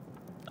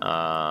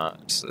 So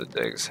the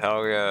digs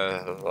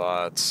Helga,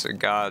 lots of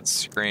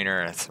God's green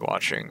earth,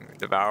 watching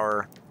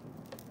devour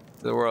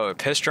the world.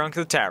 Piss drunk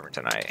at the tavern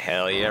tonight.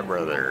 Hell yeah,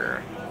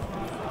 brother.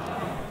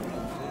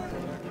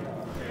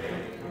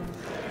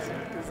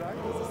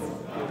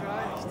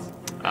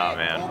 Oh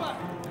man.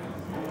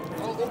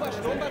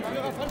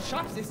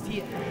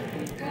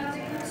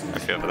 I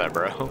feel for that,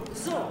 bro.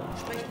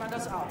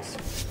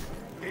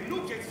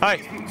 Hi.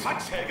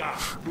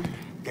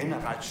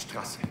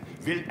 Generalstrasse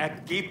will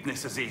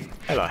Ergebnisse sehen.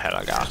 Hello,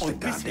 Helga. Und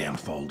bisher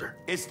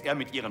ist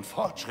mit Ihren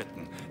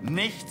Fortschritten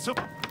nicht zu...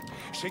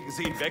 Schicken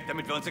Sie ihn weg,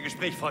 damit wir unser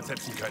Gespräch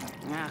fortsetzen können.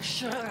 Ach,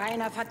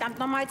 Schreiner, verdammt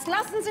nochmal, jetzt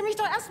lassen Sie mich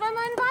doch erstmal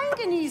meinen Wein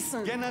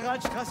genießen.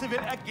 Generalstrasse will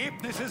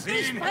Ergebnisse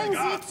sehen. Ich bringe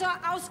Sie zur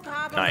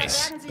Ausgrabung,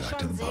 Nice. da werden Sie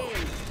schon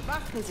sehen.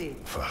 Warten Sie.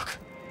 Fuck.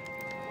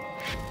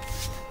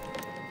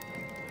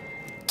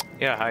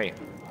 Yeah, hi.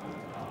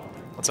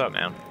 What's up,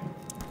 man?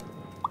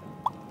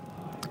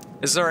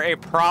 Is there a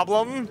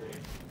problem,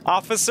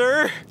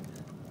 officer?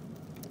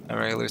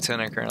 I'm a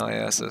lieutenant colonel,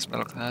 SS,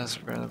 middle class,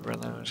 brother.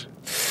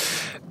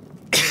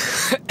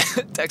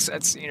 Text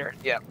that senior.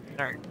 Yeah,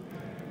 alright.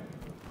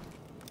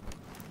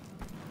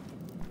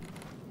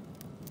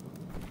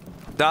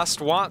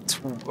 Dost want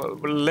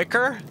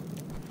liquor?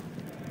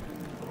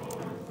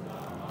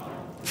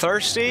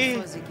 Thirsty?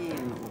 Bevor Sie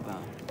gehen, Ober,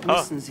 Oh.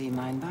 müssen Sie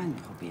meinen Wein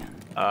probieren.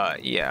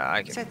 Yeah,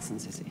 I can. Setzen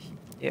Sie sich.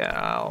 Yeah,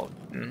 I'll.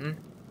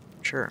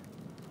 Sure.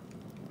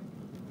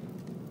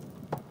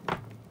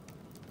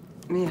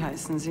 Wie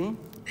heißen Sie?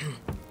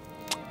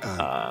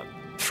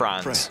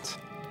 Franz. Franz.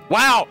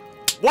 Wow!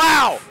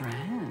 Wow!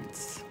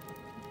 Franz.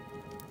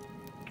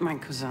 Mein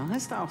Cousin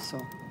ist auch so.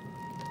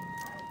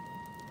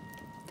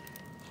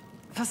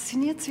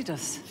 Fasziniert Sie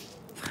das,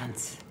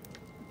 Franz?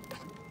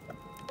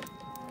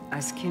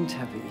 Als Kind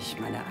habe ich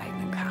meine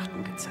eigenen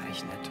Karten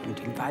gezeichnet und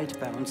im Wald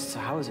bei uns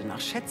zu Hause nach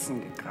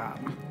Schätzen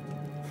gegraben.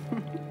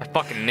 I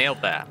fucking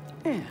nailed that.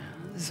 Ja,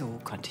 so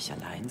konnte ich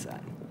allein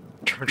sein.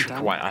 Dude,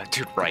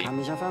 right.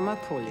 Kam ich auf einmal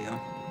Polio.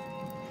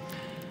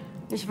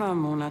 Ich war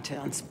Monate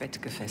ans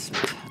Bett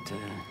gefesselt, hatte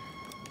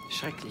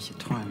schreckliche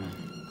Träume.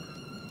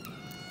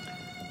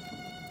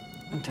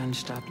 Und dann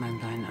starb mein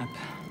Bein ab.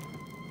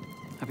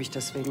 Habe ich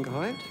deswegen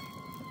geheult?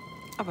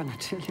 Aber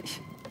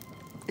natürlich.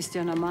 Ist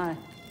ja normal.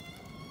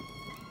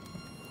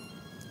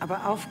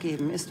 Aber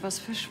aufgeben ist was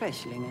für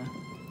Schwächlinge.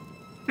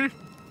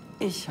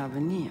 Ich habe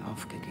nie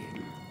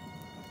aufgegeben.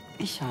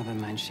 Ich habe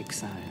mein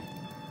Schicksal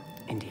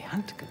in die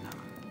Hand genommen.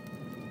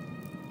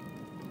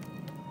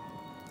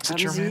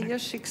 Haben Sie Ihr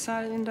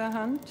Schicksal in der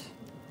Hand,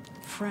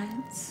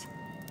 Franz?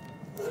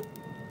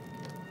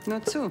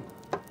 Nur zu.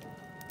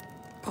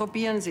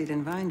 Probieren Sie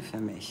den Wein für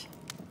mich.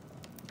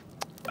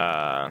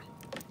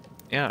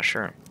 Yeah,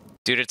 sure.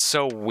 Dude, it's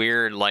so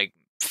weird, like,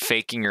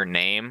 faking your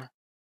name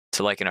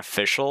to, like, an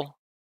official.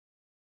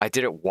 I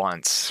did it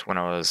once when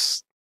I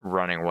was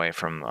running away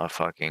from a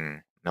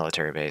fucking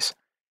military base.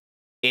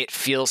 it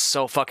feels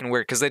so fucking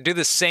weird because they do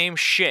the same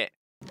shit.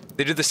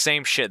 They do the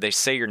same shit. They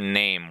say your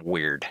name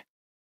weird.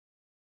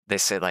 They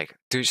say like,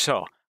 "Do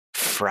so,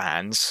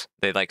 Franz."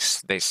 They like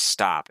they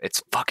stop.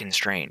 It's fucking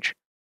strange.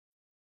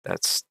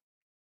 That's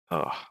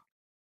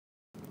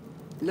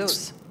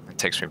Los, it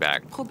takes me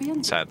back.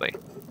 probieren Sie. Sadly.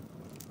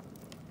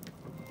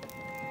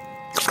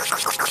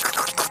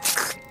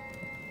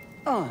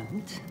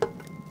 Und?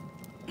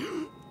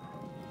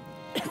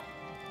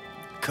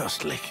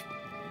 Köstlich.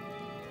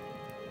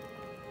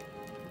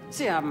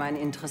 Sie haben einen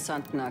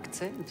interessanten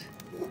Akzent.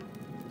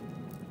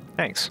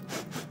 Thanks.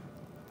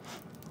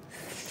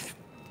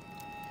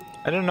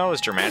 I didn't know it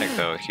was Germanic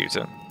though,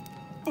 Houston.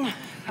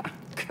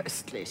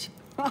 Köstlich.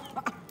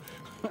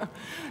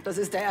 Das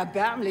ist der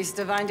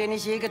erbärmlichste Wein, den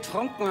ich je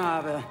getrunken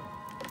habe.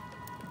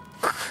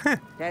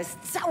 Der ist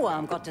sauer,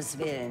 um Gottes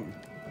Willen.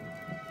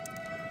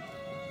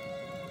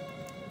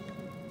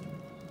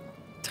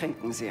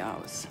 Trinken Sie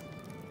aus.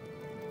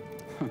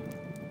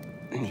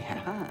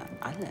 Ja,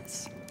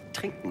 alles.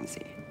 Trinken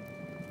Sie.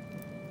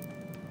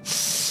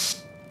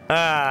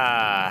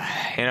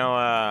 You know,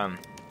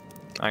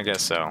 I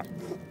guess so.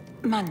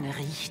 Man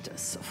riecht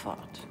es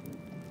sofort.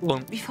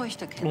 Wie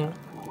feuchter Keller.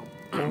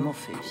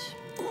 Muffig.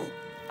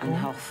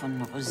 Ein Hauch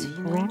von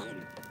Rosinen.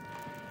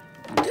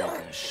 Und der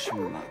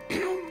Geschmack.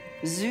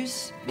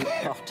 Süß wie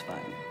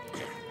Portwein.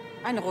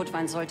 Ein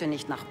Rotwein sollte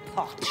nicht nach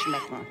Port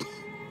schmecken.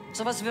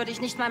 Sowas würde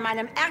ich nicht mal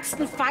meinem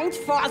ärgsten Feind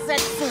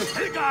vorsetzen.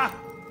 Helga!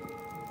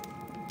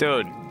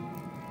 Dude,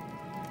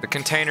 the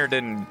container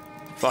didn't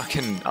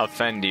fucking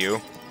offend you.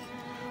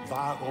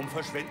 Warum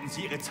verschwenden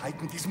Sie Ihre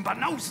Zeit mit diesem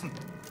Banausen?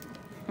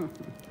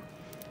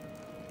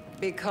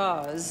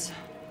 Because,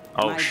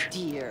 Oh, my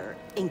dear,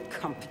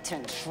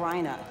 incompetent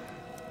Shriner,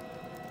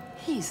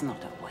 he's not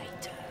a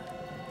waiter.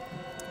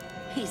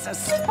 He's a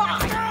spy!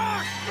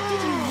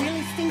 Did you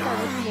really think I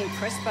would be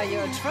impressed by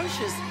your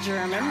atrocious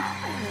German?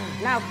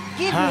 Now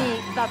give me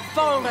the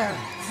folder,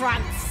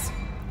 Franz!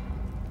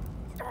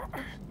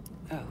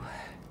 Oh.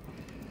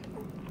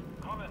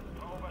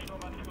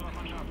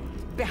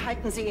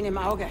 Behalten Sie ihn im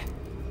Auge.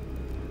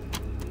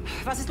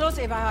 Was ist los,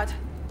 Eberhard?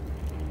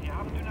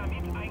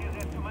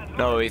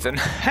 No, Ethan.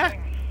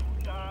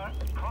 Da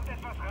kommt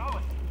etwas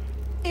raus.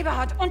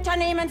 Eberhard,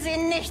 unternehmen Sie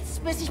nichts,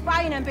 bis ich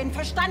bei Ihnen bin.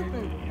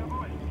 Verstanden?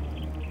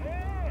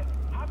 Hey,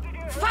 habt ihr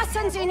gehört?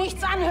 Fassen Sie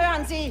nichts an,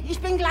 hören Sie. Ich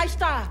bin gleich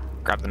da.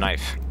 Grab the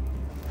knife.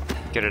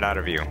 Get it out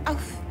of you.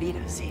 Auf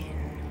Wiedersehen.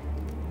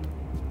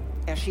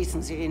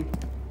 Erschießen Sie ihn.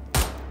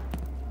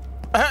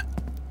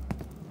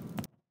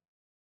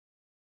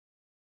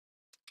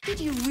 Did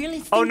you really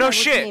think Oh, no I would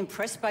shit. be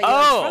impressed by your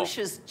Oh.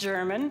 atrocious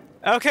German?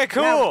 Okay,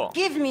 cool. Now,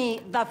 give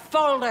me the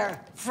folder,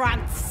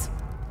 Franz.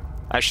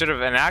 I should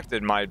have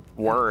enacted my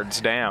words,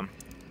 damn.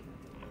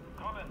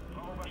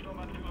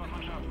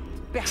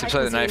 To Behalten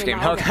play the Sie knife ihn game.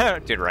 im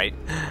Auge. Dude, right?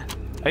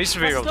 I used to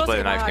be Was able ist to los, play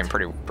the knife game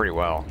Eberhard? pretty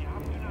well.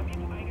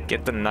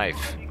 Get the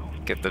knife.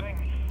 Get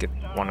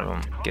one of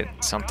them. Get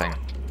something.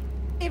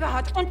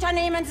 Eberhard,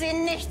 unternehmen Sie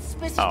nichts,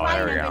 bis ich Oh, bei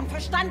there we Ihnen go. bin.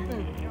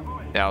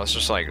 Verstanden? Yeah, I was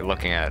just like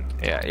looking at.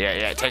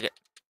 Yeah. Take it.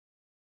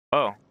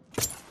 Oh.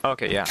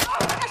 Okay, yeah.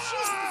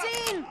 Erschießen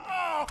Sie ihn!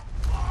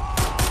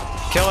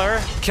 Kill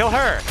her. Kill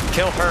her.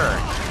 Kill her.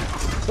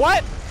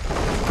 What?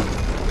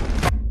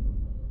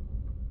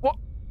 What?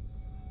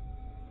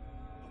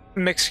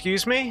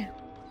 Excuse me?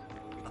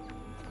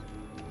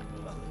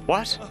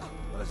 What?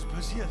 Was ist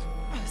passiert?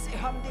 Sie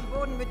haben den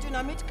Boden mit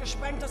Dynamit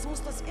gesprengt. Das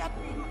muss das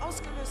Erdbeben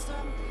ausgelöst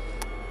haben.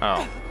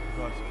 Oh.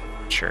 Gott,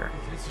 Sure.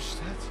 diese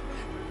Stadt.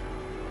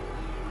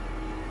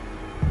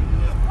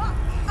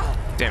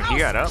 Damn, he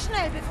got up.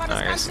 Schnell, bevor das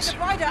I guess ganze it's-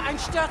 Gebäude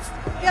einstürzt.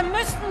 Wir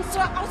müssen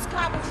zur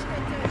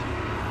Ausgrabungsstätte.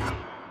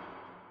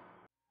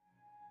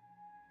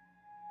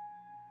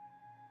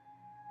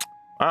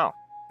 Oh,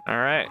 all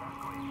right.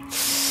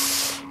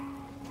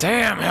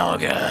 Damn,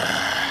 Helga.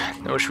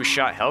 I wish we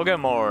shot Helga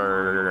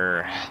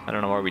more. I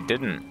don't know why we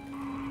didn't.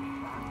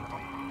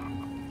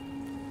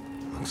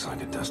 Looks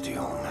like a dusty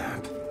old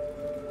map.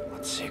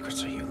 What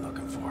secrets are you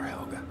looking for,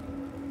 Helga?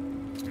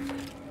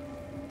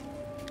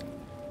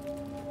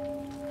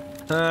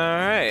 All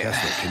right.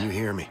 Kessler, can you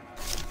hear me?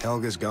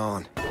 Helga's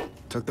gone.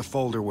 Took the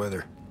folder with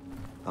her.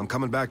 I'm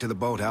coming back to the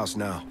boathouse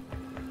now.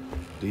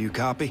 Do you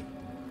copy?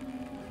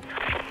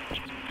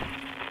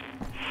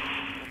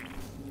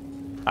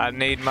 I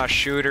need my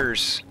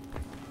shooters.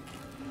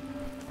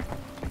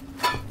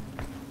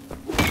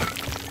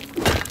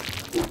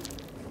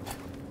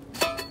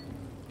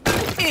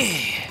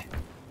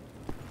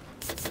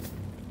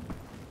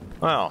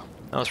 Well,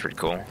 that was pretty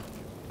cool.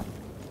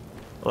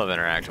 I love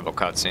interactable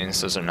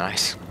cutscenes, those are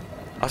nice.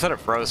 I thought it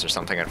froze or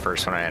something at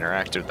first when I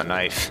interacted with the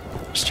knife.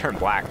 It just turned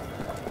black.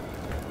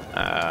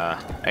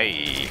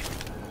 Hey.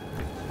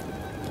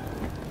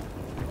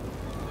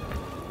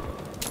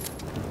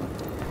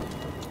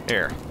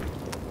 Here.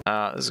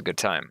 This is a good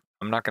time.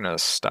 I'm not gonna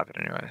stop it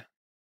anyway.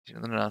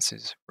 The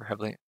Nazis were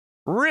heavily...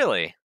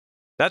 Really?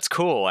 That's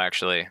cool,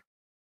 actually.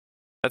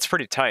 That's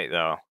pretty tight,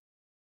 though.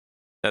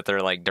 That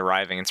they're, like,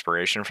 deriving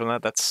inspiration from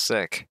that. That's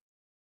sick.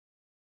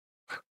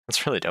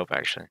 That's really dope,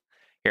 actually.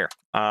 Here,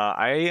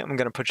 I am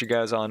gonna put you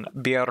guys on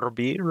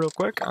BRB real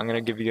quick. I'm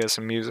gonna give you guys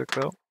some music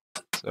though.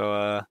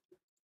 So,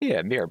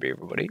 yeah, BRB,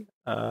 everybody.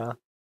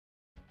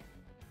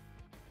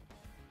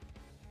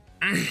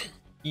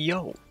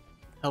 Yo,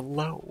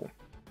 hello.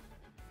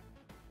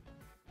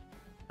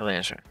 Oh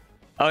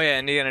yeah,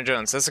 Indiana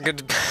Jones. That's a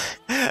good.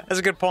 That's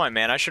a good point,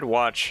 man. I should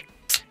watch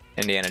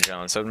Indiana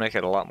Jones. That would make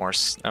it a lot more.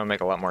 That would make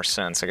a lot more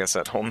sense. I guess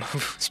that whole movie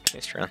was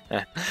based around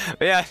that.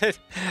 But yeah,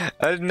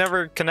 I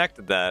never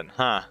connected that,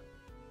 huh?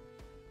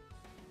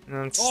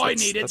 I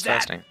needed that's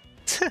that. Fascinating.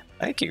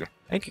 Thank you,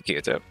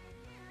 Q-Tip.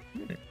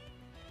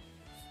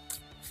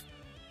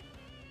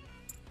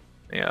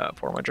 Yeah,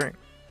 pour my drink.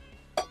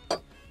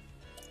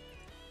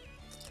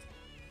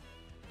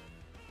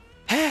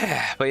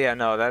 But yeah,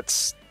 no,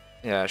 that's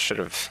I should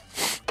have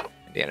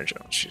Indiana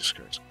Jones. Jesus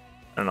Christ,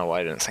 I don't know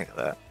why I didn't think of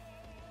that.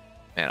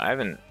 Man,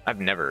 I've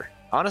never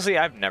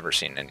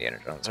seen Indiana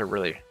Jones. I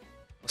really.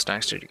 What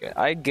snacks did you get?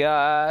 I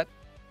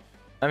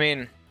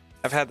mean,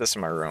 I've had this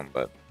in my room,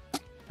 but I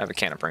have a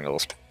can of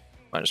Pringles.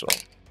 Might as well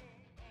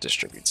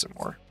distribute some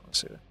more. Let's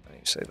see. How do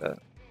you say that?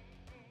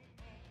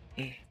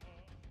 Do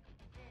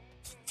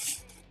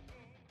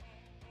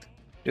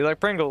you like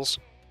Pringles?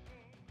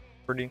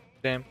 Pretty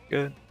damn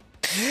good.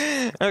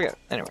 Okay,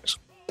 anyways.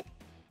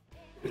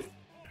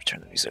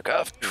 Turn the music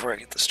off before I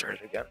get this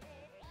started again.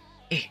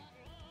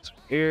 So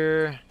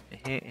here.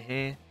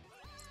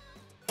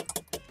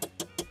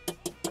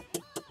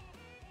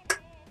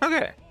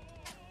 Okay.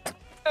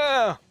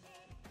 Oh.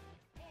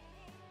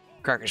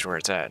 Crackers where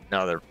it's at.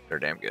 No, they're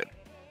damn good.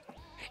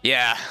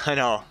 Yeah, I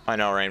know,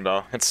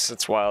 Rainbow.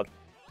 It's wild.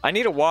 I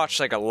need to watch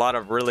like a lot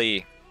of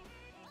really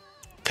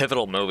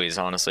pivotal movies,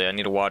 honestly. I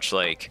need to watch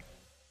like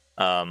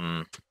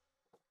damn,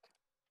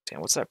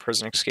 what's that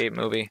Prison Escape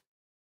movie?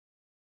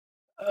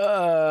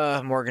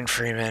 Morgan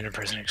Freeman and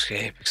Prison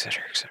Escape,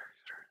 etc., etc., etc.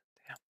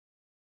 Damn.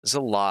 There's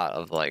a lot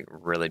of like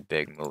really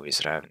big movies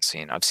that I haven't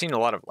seen. I've seen a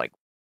lot of like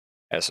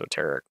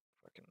esoteric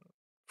fucking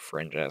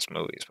fringe ass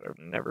movies, but I've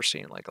never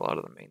seen like a lot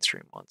of the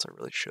mainstream ones. I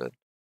really should.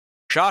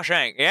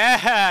 Shawshank,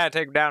 yeah,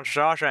 take down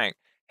Shawshank.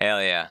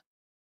 Hell yeah.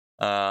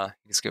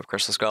 You skip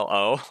Crystal Skull.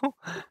 Oh,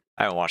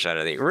 I haven't watched that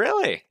either.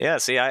 Really? Yeah.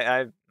 See,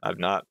 I've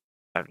not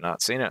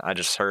seen it. I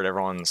just heard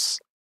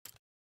everyone's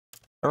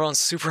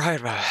super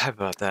hyped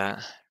about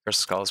that.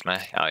 Crystal Skull's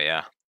meh. Oh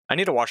yeah. I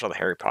need to watch all the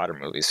Harry Potter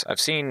movies. I've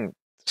seen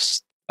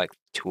like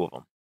 2 of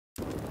them.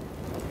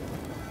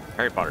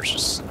 Harry Potter's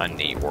just a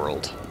neat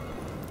world.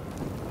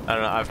 I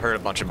don't know. I've heard a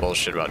bunch of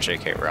bullshit about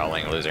J.K.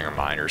 Rowling losing her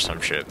mind or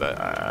some shit, but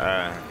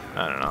I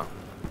don't know.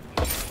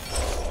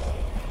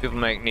 People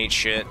make neat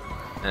shit,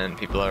 and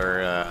people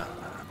are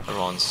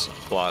everyone's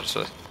flawed.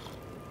 So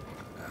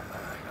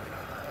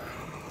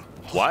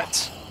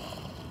what?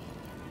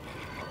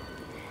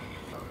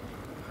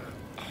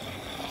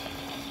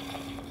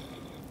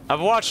 I've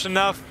watched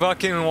enough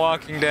fucking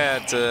Walking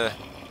Dead to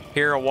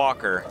hear a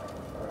walker.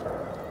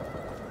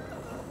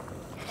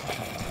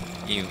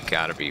 You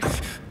gotta be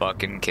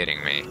fucking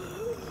kidding me.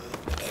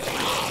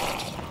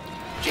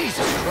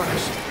 Jesus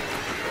Christ.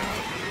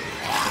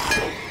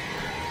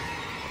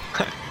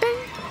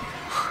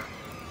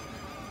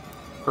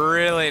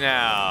 Really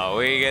now?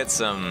 We get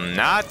some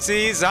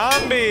Nazi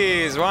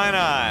zombies. Why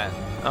not?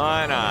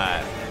 Why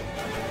not?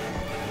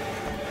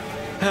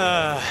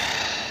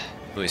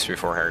 At least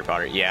before Harry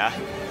Potter. Yeah.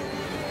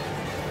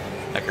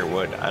 Like her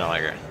would. I don't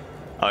like her.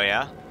 Oh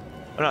yeah?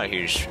 I'm not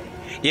huge.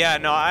 Yeah,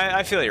 no,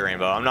 I feel you,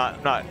 Rainbow. I'm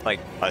not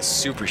like a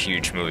super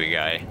huge movie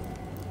guy.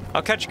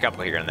 I'll catch a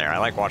couple here and there. I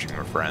like watching them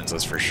with friends,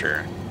 that's for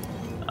sure.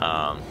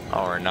 Oh,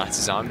 we're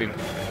Nazi zombie.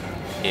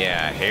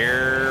 Yeah,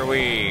 here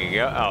we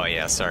go. Oh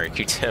yeah, sorry,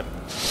 Q-Tip.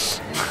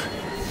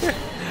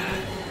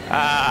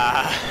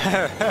 I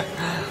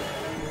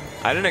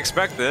didn't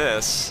expect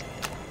this.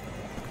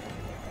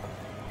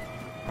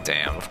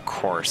 Damn, of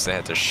course they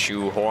had to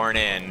shoehorn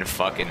in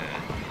fucking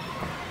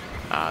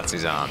Nazi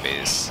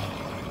zombies.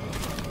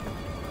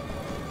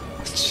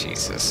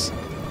 Jesus.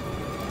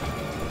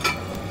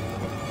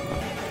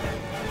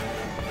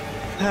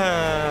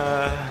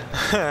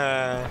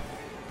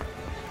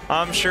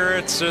 I'm sure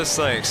it's just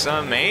like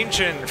some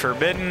ancient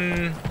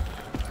forbidden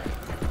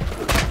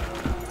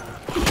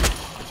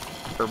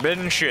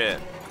shit.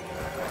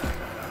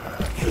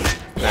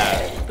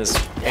 This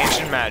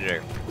ancient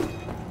magic.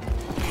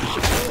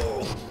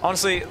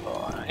 Honestly,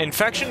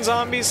 infection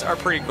zombies are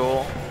pretty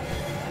cool.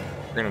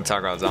 We're gonna talk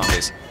about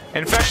zombies.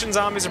 Infection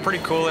zombies are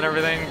pretty cool and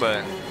everything,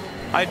 but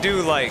I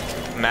do like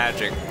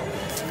magic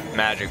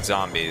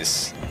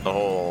zombies. The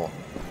whole,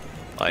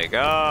 like,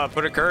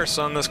 put a curse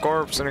on this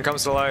corpse and it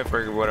comes to life,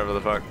 or whatever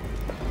the fuck.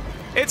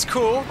 It's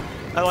cool.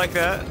 I like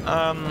that.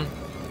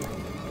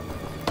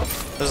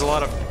 There's a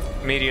lot of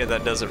media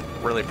that does it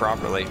really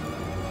properly.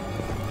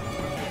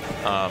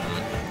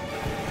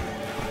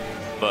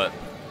 But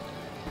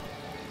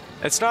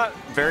it's not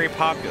very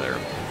popular.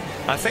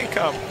 I think,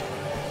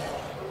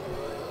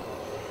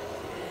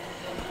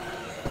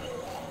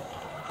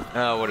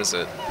 what is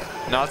it?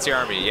 Nazi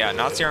Army. Yeah,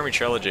 Nazi Army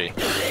Trilogy.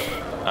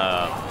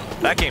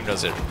 That game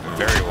does it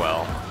very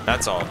well.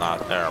 That's all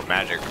not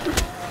magic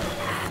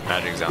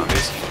magic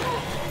zombies.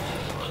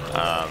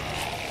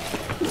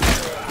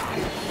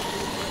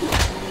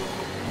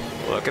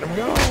 Look at him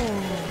go!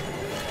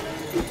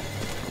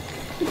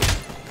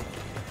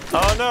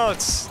 Oh no,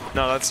 that's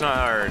not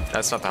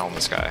the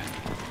homeless guy.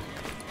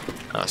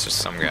 No, it's just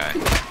some guy.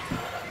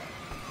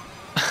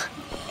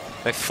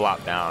 They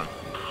flop down.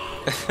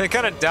 They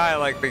kind of die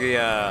like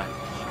the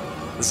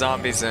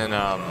zombies in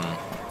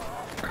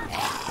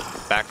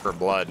Back 4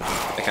 Blood.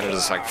 They kind of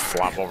just like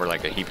flop over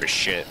like a heap of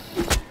shit.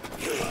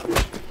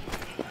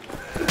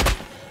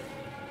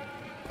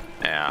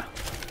 Yeah.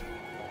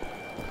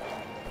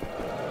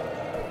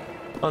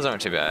 Those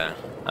aren't too bad.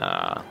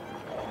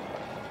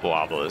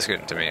 Wobble is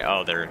getting to me.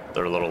 Oh, they're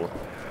little.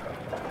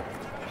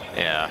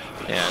 Yeah,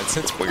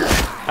 it's weird.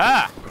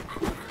 Ah!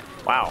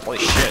 Wow, holy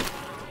shit.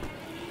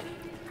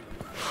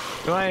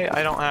 Do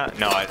I don't have,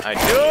 no, I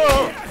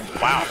do!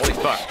 Wow, holy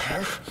fuck.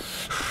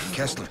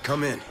 Kessler,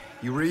 come in.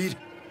 You read?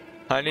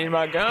 I need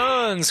my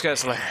guns,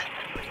 Kessler.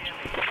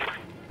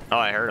 Oh,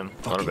 I heard him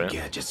a little bit.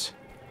 Gadgets.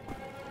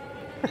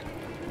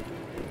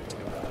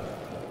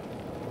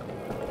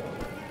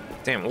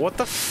 Damn, what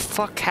the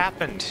fuck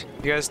happened?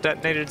 You guys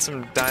detonated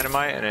some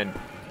dynamite and it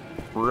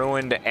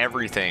ruined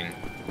everything.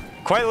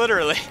 Quite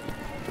literally.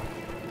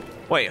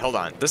 Wait, hold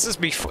on. This is a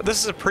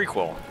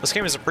prequel. This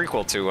game is a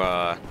prequel to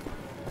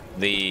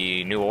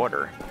the New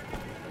Order.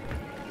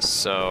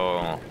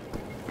 So,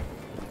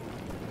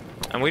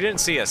 and we didn't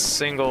see a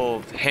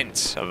single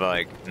hint of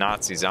like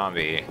Nazi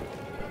zombie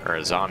or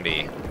a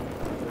zombie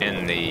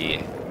in the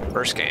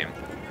first game.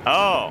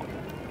 Oh,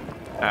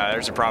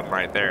 there's a problem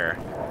right there.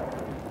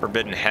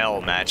 Forbidden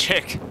hell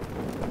magic.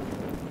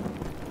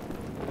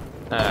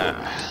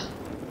 Yeah,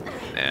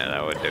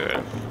 that would do it.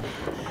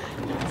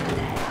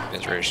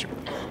 Inspiration.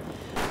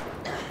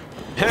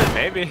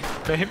 maybe.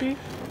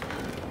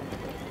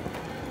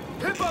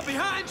 Pippa,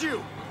 behind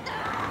you!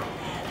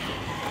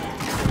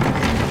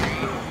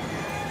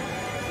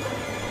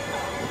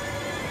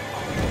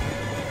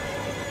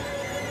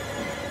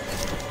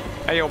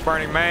 Hey, yo,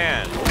 Burning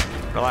Man.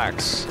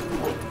 Relax.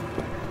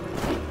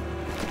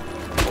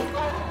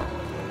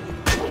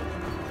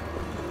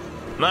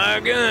 My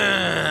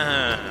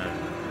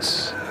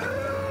guns.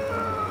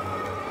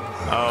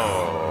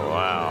 Oh,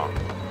 wow.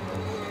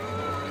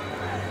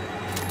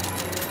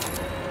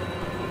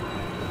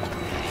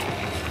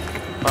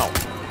 Well,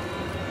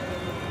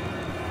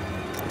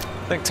 I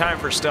think time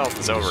for stealth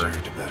is over.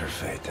 Deserved a better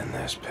fate than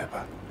this,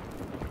 Pippa.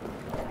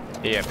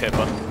 Yeah,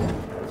 Pippa.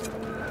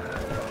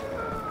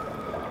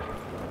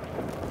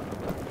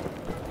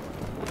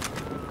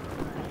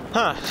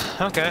 Huh,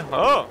 okay.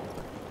 Oh!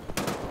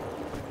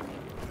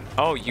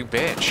 Oh, you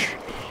bitch.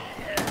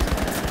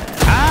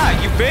 Ah,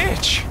 you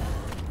bitch!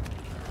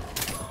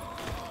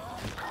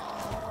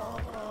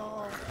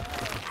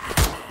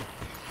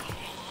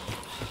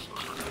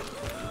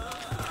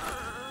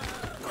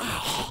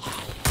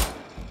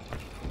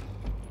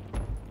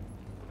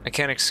 I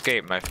can't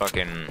escape my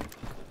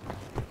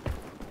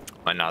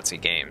Nazi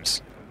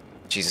games.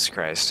 Jesus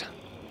Christ.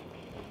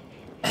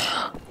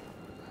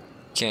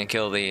 Can't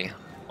kill the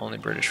only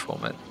British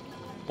woman.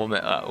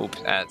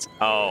 Oops, ads.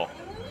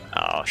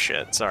 Oh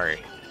shit,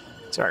 sorry.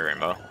 Sorry,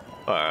 Rainbow.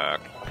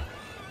 Fuck.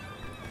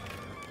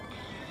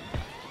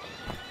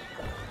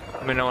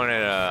 Let me know when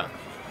it,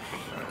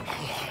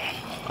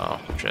 oh,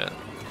 shit.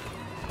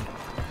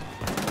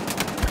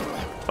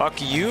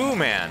 Fuck you,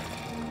 man.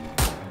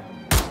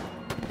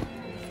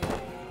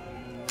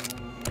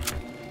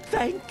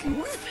 Thank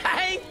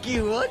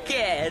you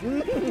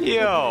again.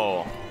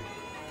 Yo.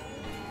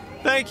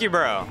 Thank you,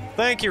 bro.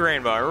 Thank you,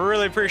 Rainbow. I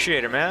really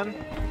appreciate it, man.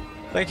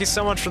 Thank you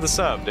so much for the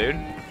sub, dude.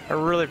 I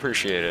really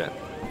appreciate it.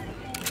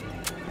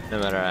 No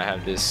matter I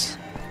have this.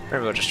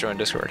 Rainbow just joined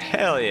Discord.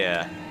 Hell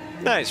yeah.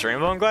 Nice,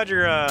 Rainbow. I'm glad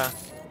you're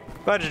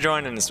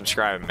joining and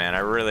subscribing, man. I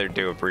really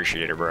do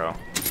appreciate it, bro.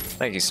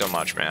 Thank you so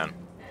much, man.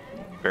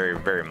 Very,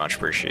 very much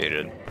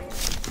appreciated.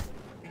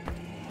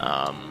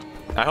 I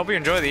hope you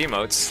enjoy the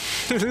emotes.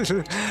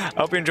 I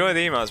hope you enjoy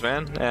the emotes,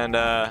 man. And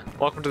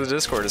welcome to the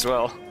Discord as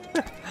well.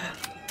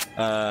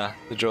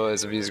 The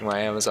joys of using my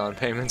Amazon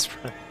payments.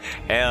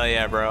 Hell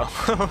yeah, bro.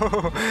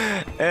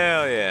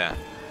 Hell yeah.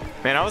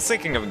 Man, I was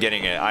thinking of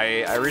getting it.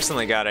 I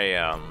recently got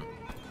a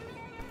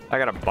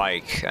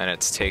bike and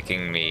it's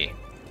taking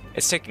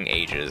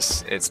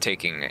ages. It's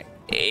taking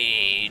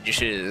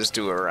ages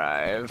to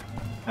arrive.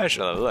 I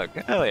should have a look.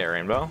 Hell yeah,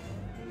 Rainbow.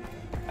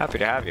 Happy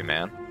to have you,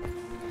 man.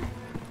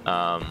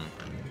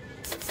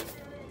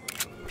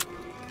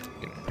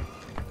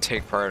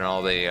 Take part in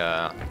all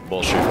the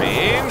bullshit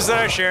memes that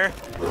I share.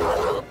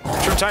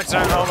 From time to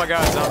time. Oh my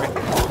god, zombie.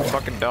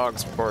 Fucking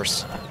dogs, of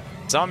course.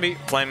 Zombie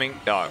flaming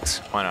dogs.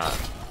 Why not?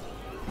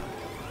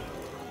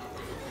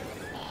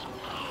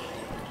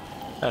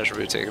 I should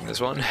be taking this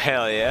one.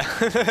 Hell yeah.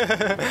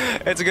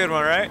 It's a good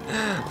one, right?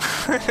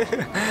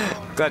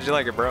 Glad you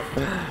like it, bro.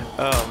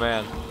 Oh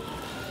man.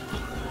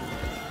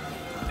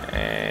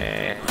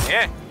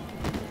 Yeah.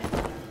 I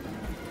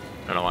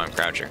don't know why I'm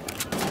crouching.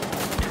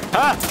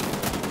 Ah!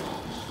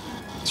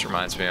 This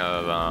reminds me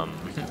of,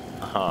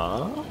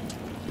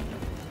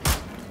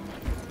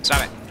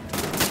 Stop it.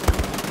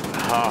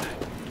 Oh,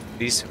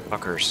 these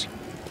fuckers.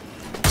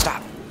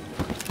 Stop.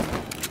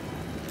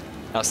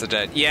 House of the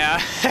Dead.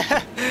 Yeah.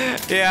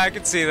 Yeah, I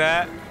can see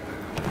that.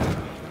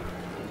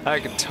 I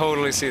can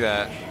totally see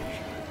that.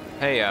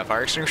 Hey,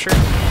 fire extinguisher?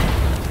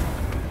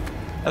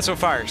 That's what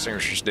fire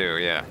extinguishers do,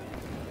 yeah.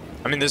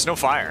 I mean, there's no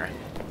fire.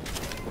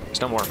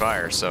 There's no more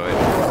fire, so it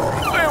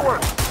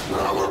works.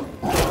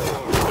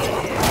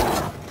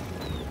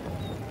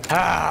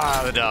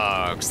 Ah, the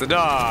dogs. The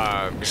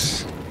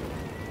dogs.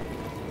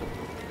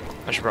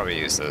 I should probably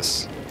use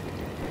this.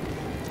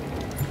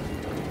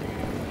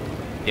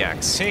 Yeah,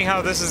 seeing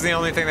how this is the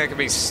only thing that can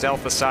be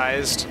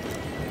stealthicized,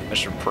 I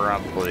should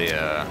probably,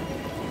 yeah.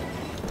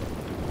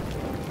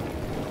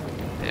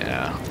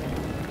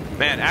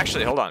 Man,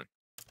 actually, hold on.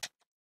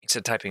 You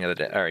said Typing of the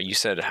Dead, or you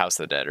said House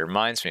of the Dead. It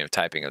reminds me of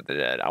Typing of the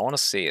Dead. I want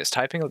to see, is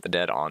Typing of the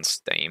Dead on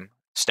Steam?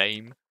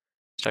 Steam?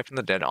 Typing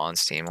of the Dead on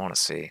Steam, I want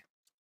to see.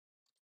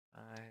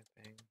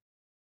 Typing.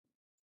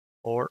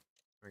 Or,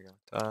 here we go.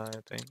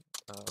 Typing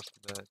of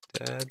the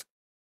Dead.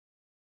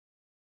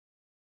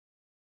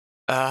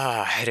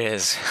 Ah, it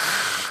is.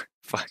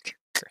 Fucking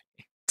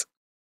great.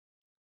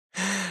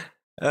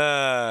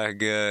 Ah,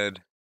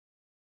 good.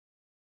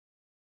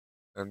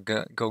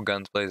 Go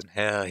guns blazing.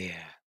 Hell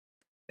yeah.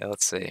 Yeah,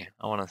 let's see.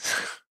 I want to...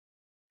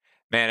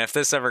 Man, if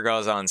this ever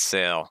goes on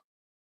sale.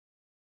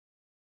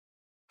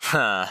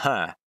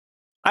 I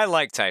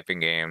like typing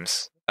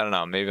games. I don't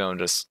know. Maybe I'm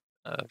just...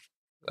 I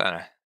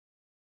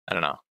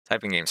don't know.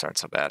 Typing games aren't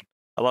so bad.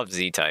 I love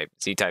Z-Type.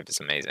 Z-Type is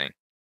amazing.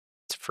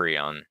 It's free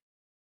on...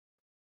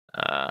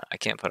 I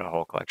can't put a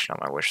whole collection on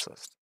my wish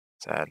list.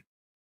 Sad.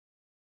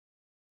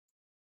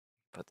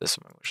 Put this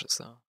on my wish list,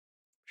 though.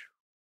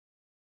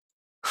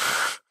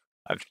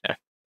 I've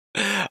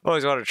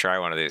always wanted to try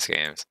one of these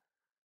games.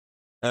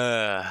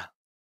 One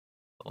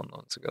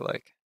wants to go,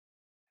 like,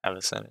 have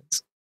a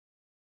sentence.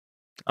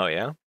 Oh,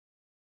 yeah?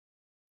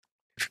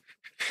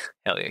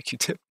 Hell yeah,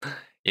 Q-tip.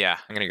 Yeah,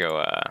 I'm gonna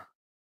go,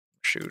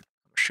 shoot.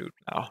 Shoot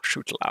now.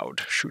 Shoot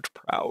loud. Shoot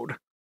proud.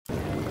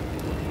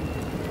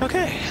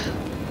 Okay.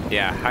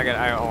 Yeah,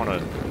 I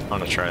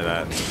wanna try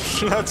that.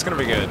 That's gonna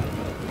be good.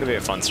 It's gonna be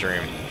a fun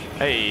stream.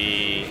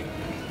 Hey.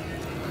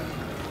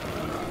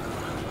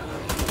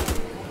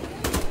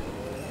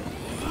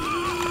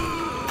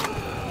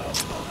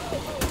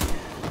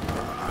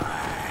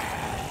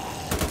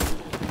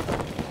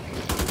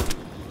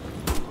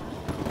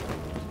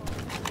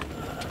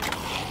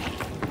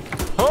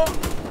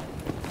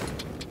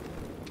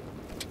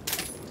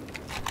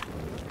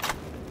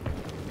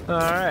 All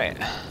right.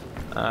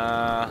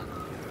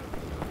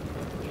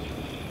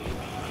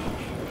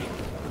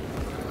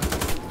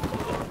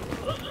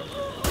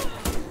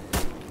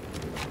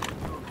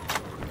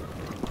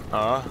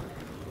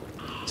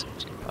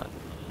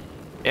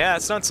 Yeah,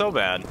 it's not so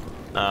bad.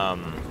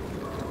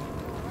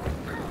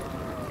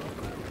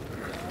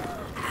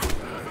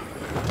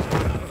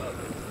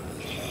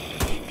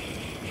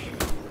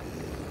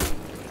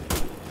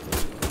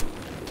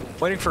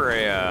 Waiting for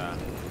a,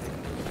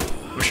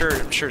 I'm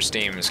sure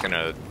Steam is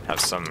gonna have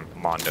some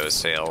Mondo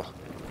sale,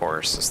 of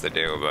course, as they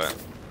do, but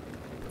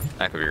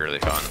that could be really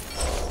fun.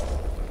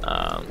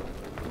 God,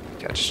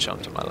 just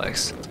jumped on my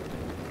legs.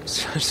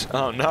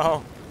 Oh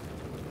no!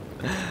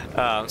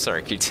 I'm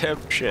sorry,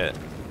 Q-tip. Shit.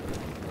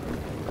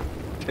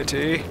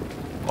 Kitty,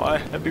 why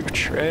have you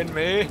betrayed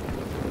me?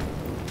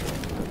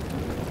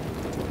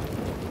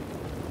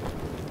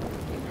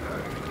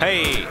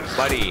 Hey,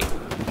 buddy.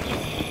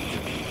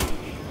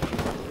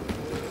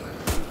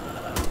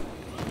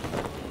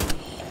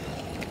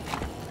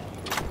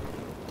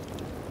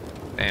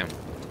 Damn.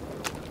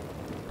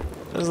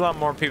 There's a lot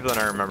more people than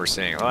I remember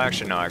seeing. Well,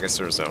 actually, no. I guess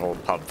there was a whole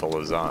pub full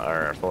of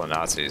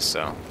Nazis,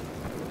 so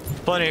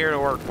plenty here to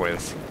work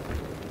with.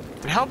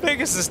 And how big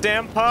is this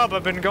damn pub?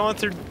 I've been going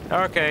through.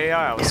 Okay,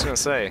 yeah, I was gonna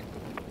say.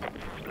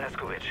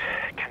 Blazkowicz,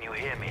 can you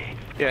hear me?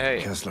 Yeah,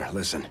 hey. Kessler,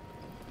 listen.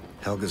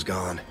 Helga's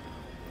gone.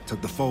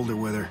 Took the folder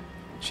with her.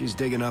 She's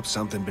digging up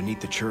something beneath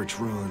the church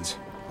ruins.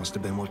 Must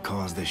have been what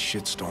caused this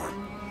shitstorm.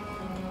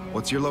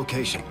 What's your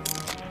location?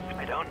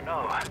 I don't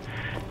know.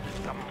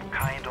 Some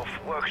kind of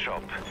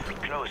workshop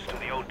close to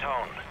the old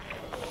town.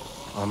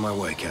 On my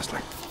way, Kessler.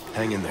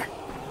 Hang in there.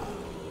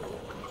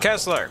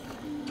 Kessler,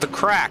 the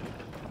crack.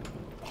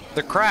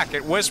 The crack,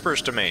 it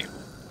whispers to me.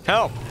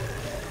 Help.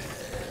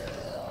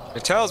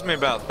 It tells me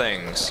about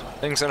things.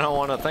 Things I don't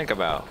want to think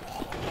about.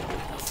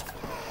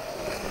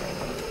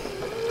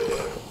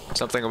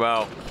 Something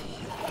about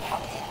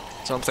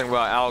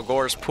Al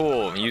Gore's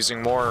pool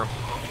using more,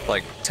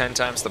 like 10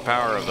 times the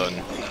power of a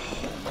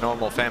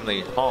normal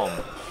family home.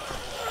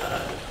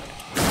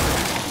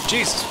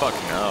 Jesus fucking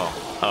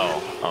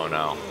oh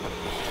no.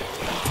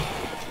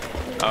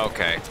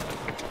 Okay.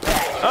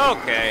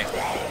 Okay.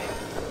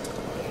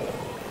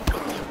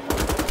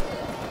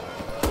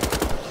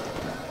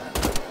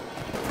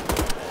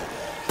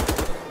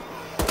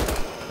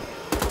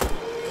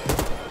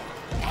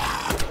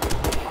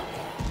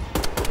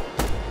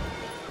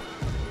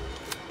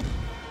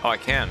 Oh, I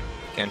can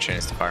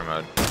change the fire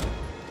mode.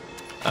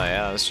 Oh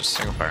yeah, that's just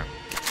single fire.